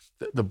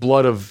 The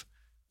blood of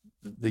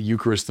the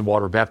Eucharist and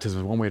water baptism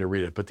is one way to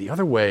read it, but the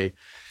other way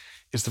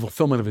is the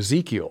fulfillment of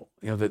Ezekiel.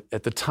 That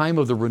at the time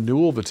of the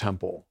renewal of the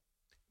temple,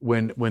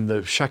 when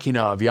the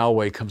Shekinah of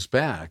Yahweh comes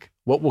back,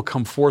 what will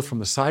come forth from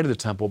the side of the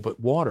temple but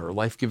water,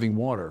 life-giving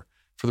water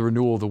for the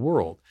renewal of the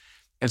world.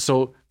 And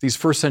so these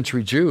first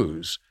century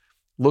Jews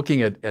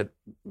looking at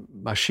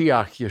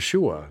Mashiach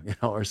Yeshua,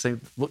 are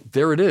saying, look,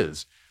 there it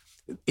is.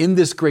 In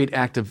this great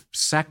act of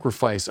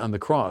sacrifice on the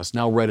cross,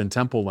 now read in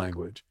temple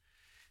language,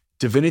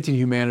 divinity and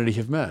humanity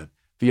have met.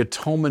 The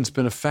atonement's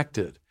been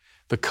effected.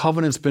 The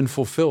covenant's been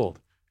fulfilled,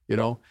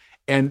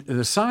 And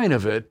the sign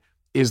of it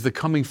is the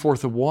coming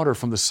forth of water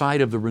from the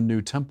side of the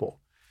renewed temple.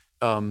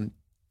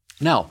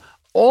 Now,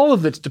 all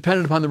of it's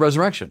dependent upon the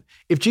resurrection.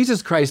 If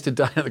Jesus Christ had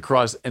died on the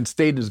cross and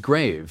stayed in his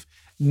grave,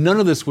 none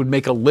of this would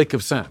make a lick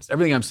of sense.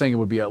 Everything I'm saying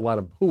would be a lot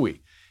of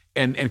hooey,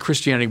 and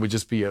Christianity would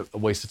just be a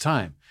waste of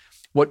time.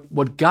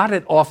 What got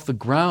it off the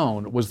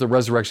ground was the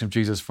resurrection of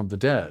Jesus from the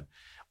dead,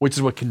 which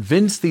is what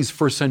convinced these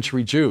first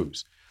century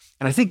Jews.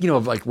 And I think,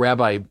 of like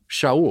Rabbi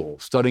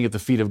Shaul studying at the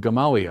feet of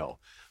Gamaliel,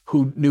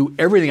 who knew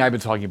everything I've been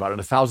talking about and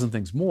 1,000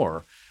 things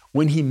more,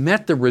 when he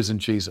met the risen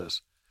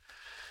Jesus,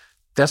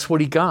 that's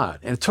what he got.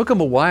 And it took him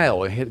a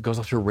while. He goes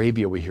off to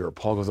Arabia, we hear.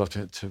 Paul goes off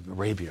to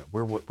Arabia.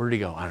 Where did he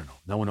go? I don't know.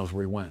 No one knows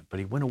where he went. But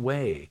he went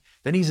away.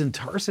 Then he's in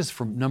Tarsus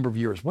for a number of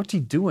years. What's he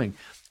doing?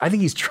 I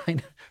think he's trying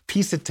to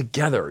piece it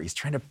together. He's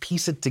trying to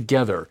piece it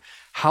together,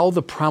 how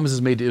the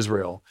promises made to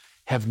Israel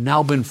have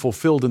now been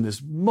fulfilled in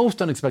this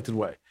most unexpected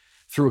way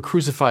through a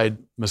crucified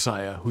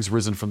Messiah who's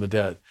risen from the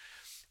dead.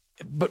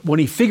 But when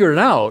he figured it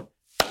out,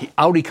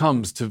 he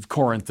comes to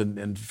Corinth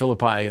and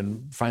Philippi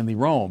and finally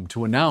Rome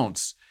to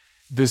announce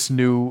this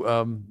new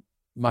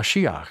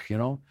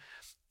Mashiach,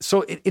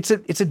 So it's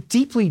a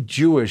deeply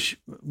Jewish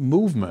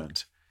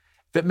movement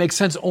that makes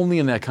sense only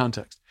in that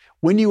context.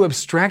 When you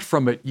abstract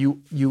from it,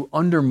 you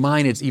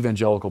undermine its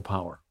evangelical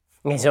power.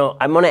 Okay, so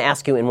I'm going to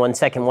ask you in 1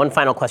 second, one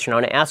final question. I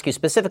want to ask you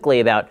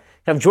specifically about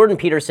kind of Jordan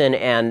Peterson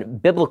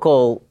and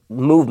biblical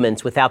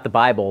movements without the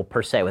Bible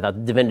per se, without the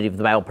divinity of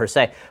the Bible per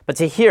se. But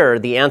to hear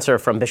the answer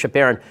from Bishop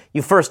Barron,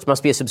 you first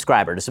must be a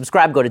subscriber. To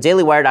subscribe, go to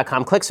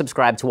dailywire.com, click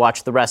subscribe to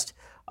watch the rest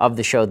of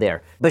the show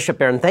there. Bishop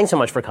Barron, thanks so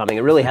much for coming.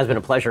 It really has been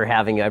a pleasure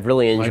having you. I've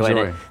really enjoyed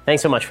it.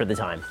 Thanks so much for the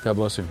time. God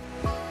bless you.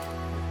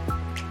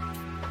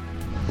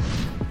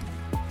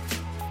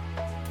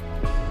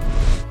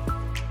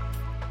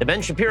 The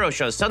Ben Shapiro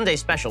Show's Sunday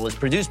Special is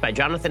produced by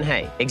Jonathan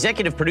Hay,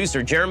 executive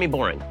producer Jeremy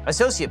Boring,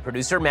 associate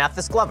producer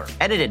Mathis Glover,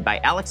 edited by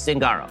Alex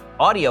Zingaro.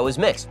 Audio is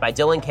mixed by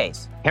Dylan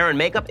Case. Hair and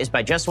makeup is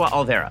by Jesua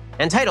Alvera,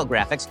 and title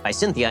graphics by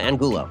Cynthia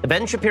Angulo. The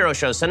Ben Shapiro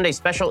Show's Sunday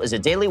Special is a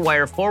Daily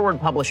Wire Forward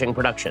Publishing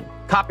production.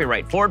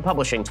 Copyright Forward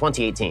Publishing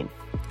 2018.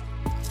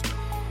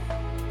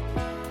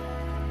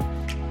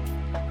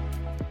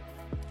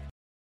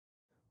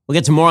 We'll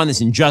get to more on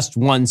this in just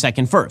 1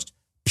 second. First,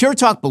 Pure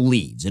Talk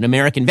believes in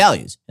American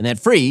values, and that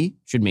free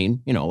should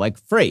mean, like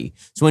free.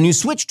 So when you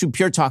switch to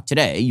Pure Talk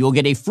today, you'll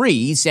get a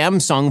free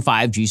Samsung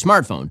 5G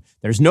smartphone.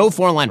 There's no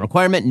 4-line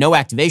requirement, no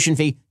activation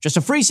fee, just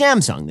a free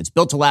Samsung that's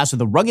built to last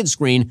with a rugged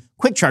screen,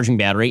 quick charging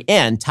battery,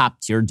 and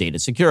top-tier data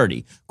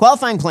security.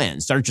 Qualifying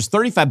plans start at just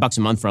 $35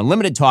 a month for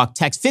unlimited talk,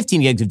 text,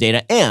 15 gigs of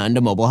data, and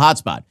a mobile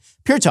hotspot.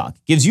 Pure Talk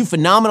gives you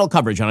phenomenal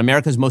coverage on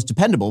America's most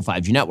dependable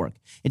 5G network.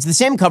 It's the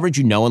same coverage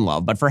you know and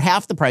love, but for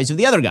half the price of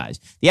the other guys.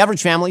 The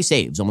average family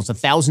saves almost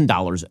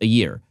 $1,000 a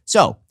year.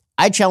 So,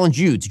 I challenge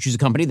you to choose a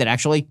company that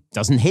actually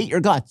doesn't hate your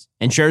guts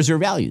and shares your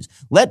values.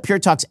 Let Pure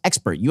Talk's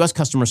expert U.S.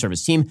 customer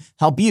service team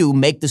help you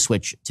make the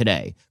switch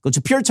today. Go to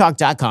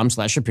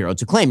puretalk.com/Shapiro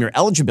to claim your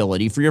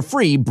eligibility for your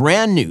free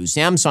brand new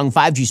Samsung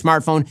 5G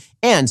smartphone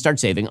and start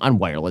saving on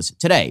wireless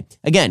today.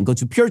 Again, go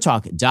to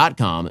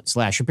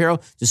puretalk.com/Shapiro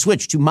to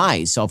switch to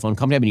my cell phone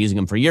company. I've been using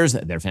them for years.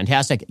 They're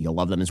fantastic. You'll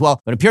love them as well.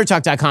 Go to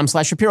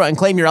puretalk.com/Shapiro and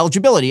claim your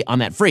eligibility on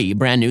that free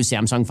brand new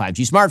Samsung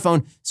 5G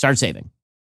smartphone. Start saving.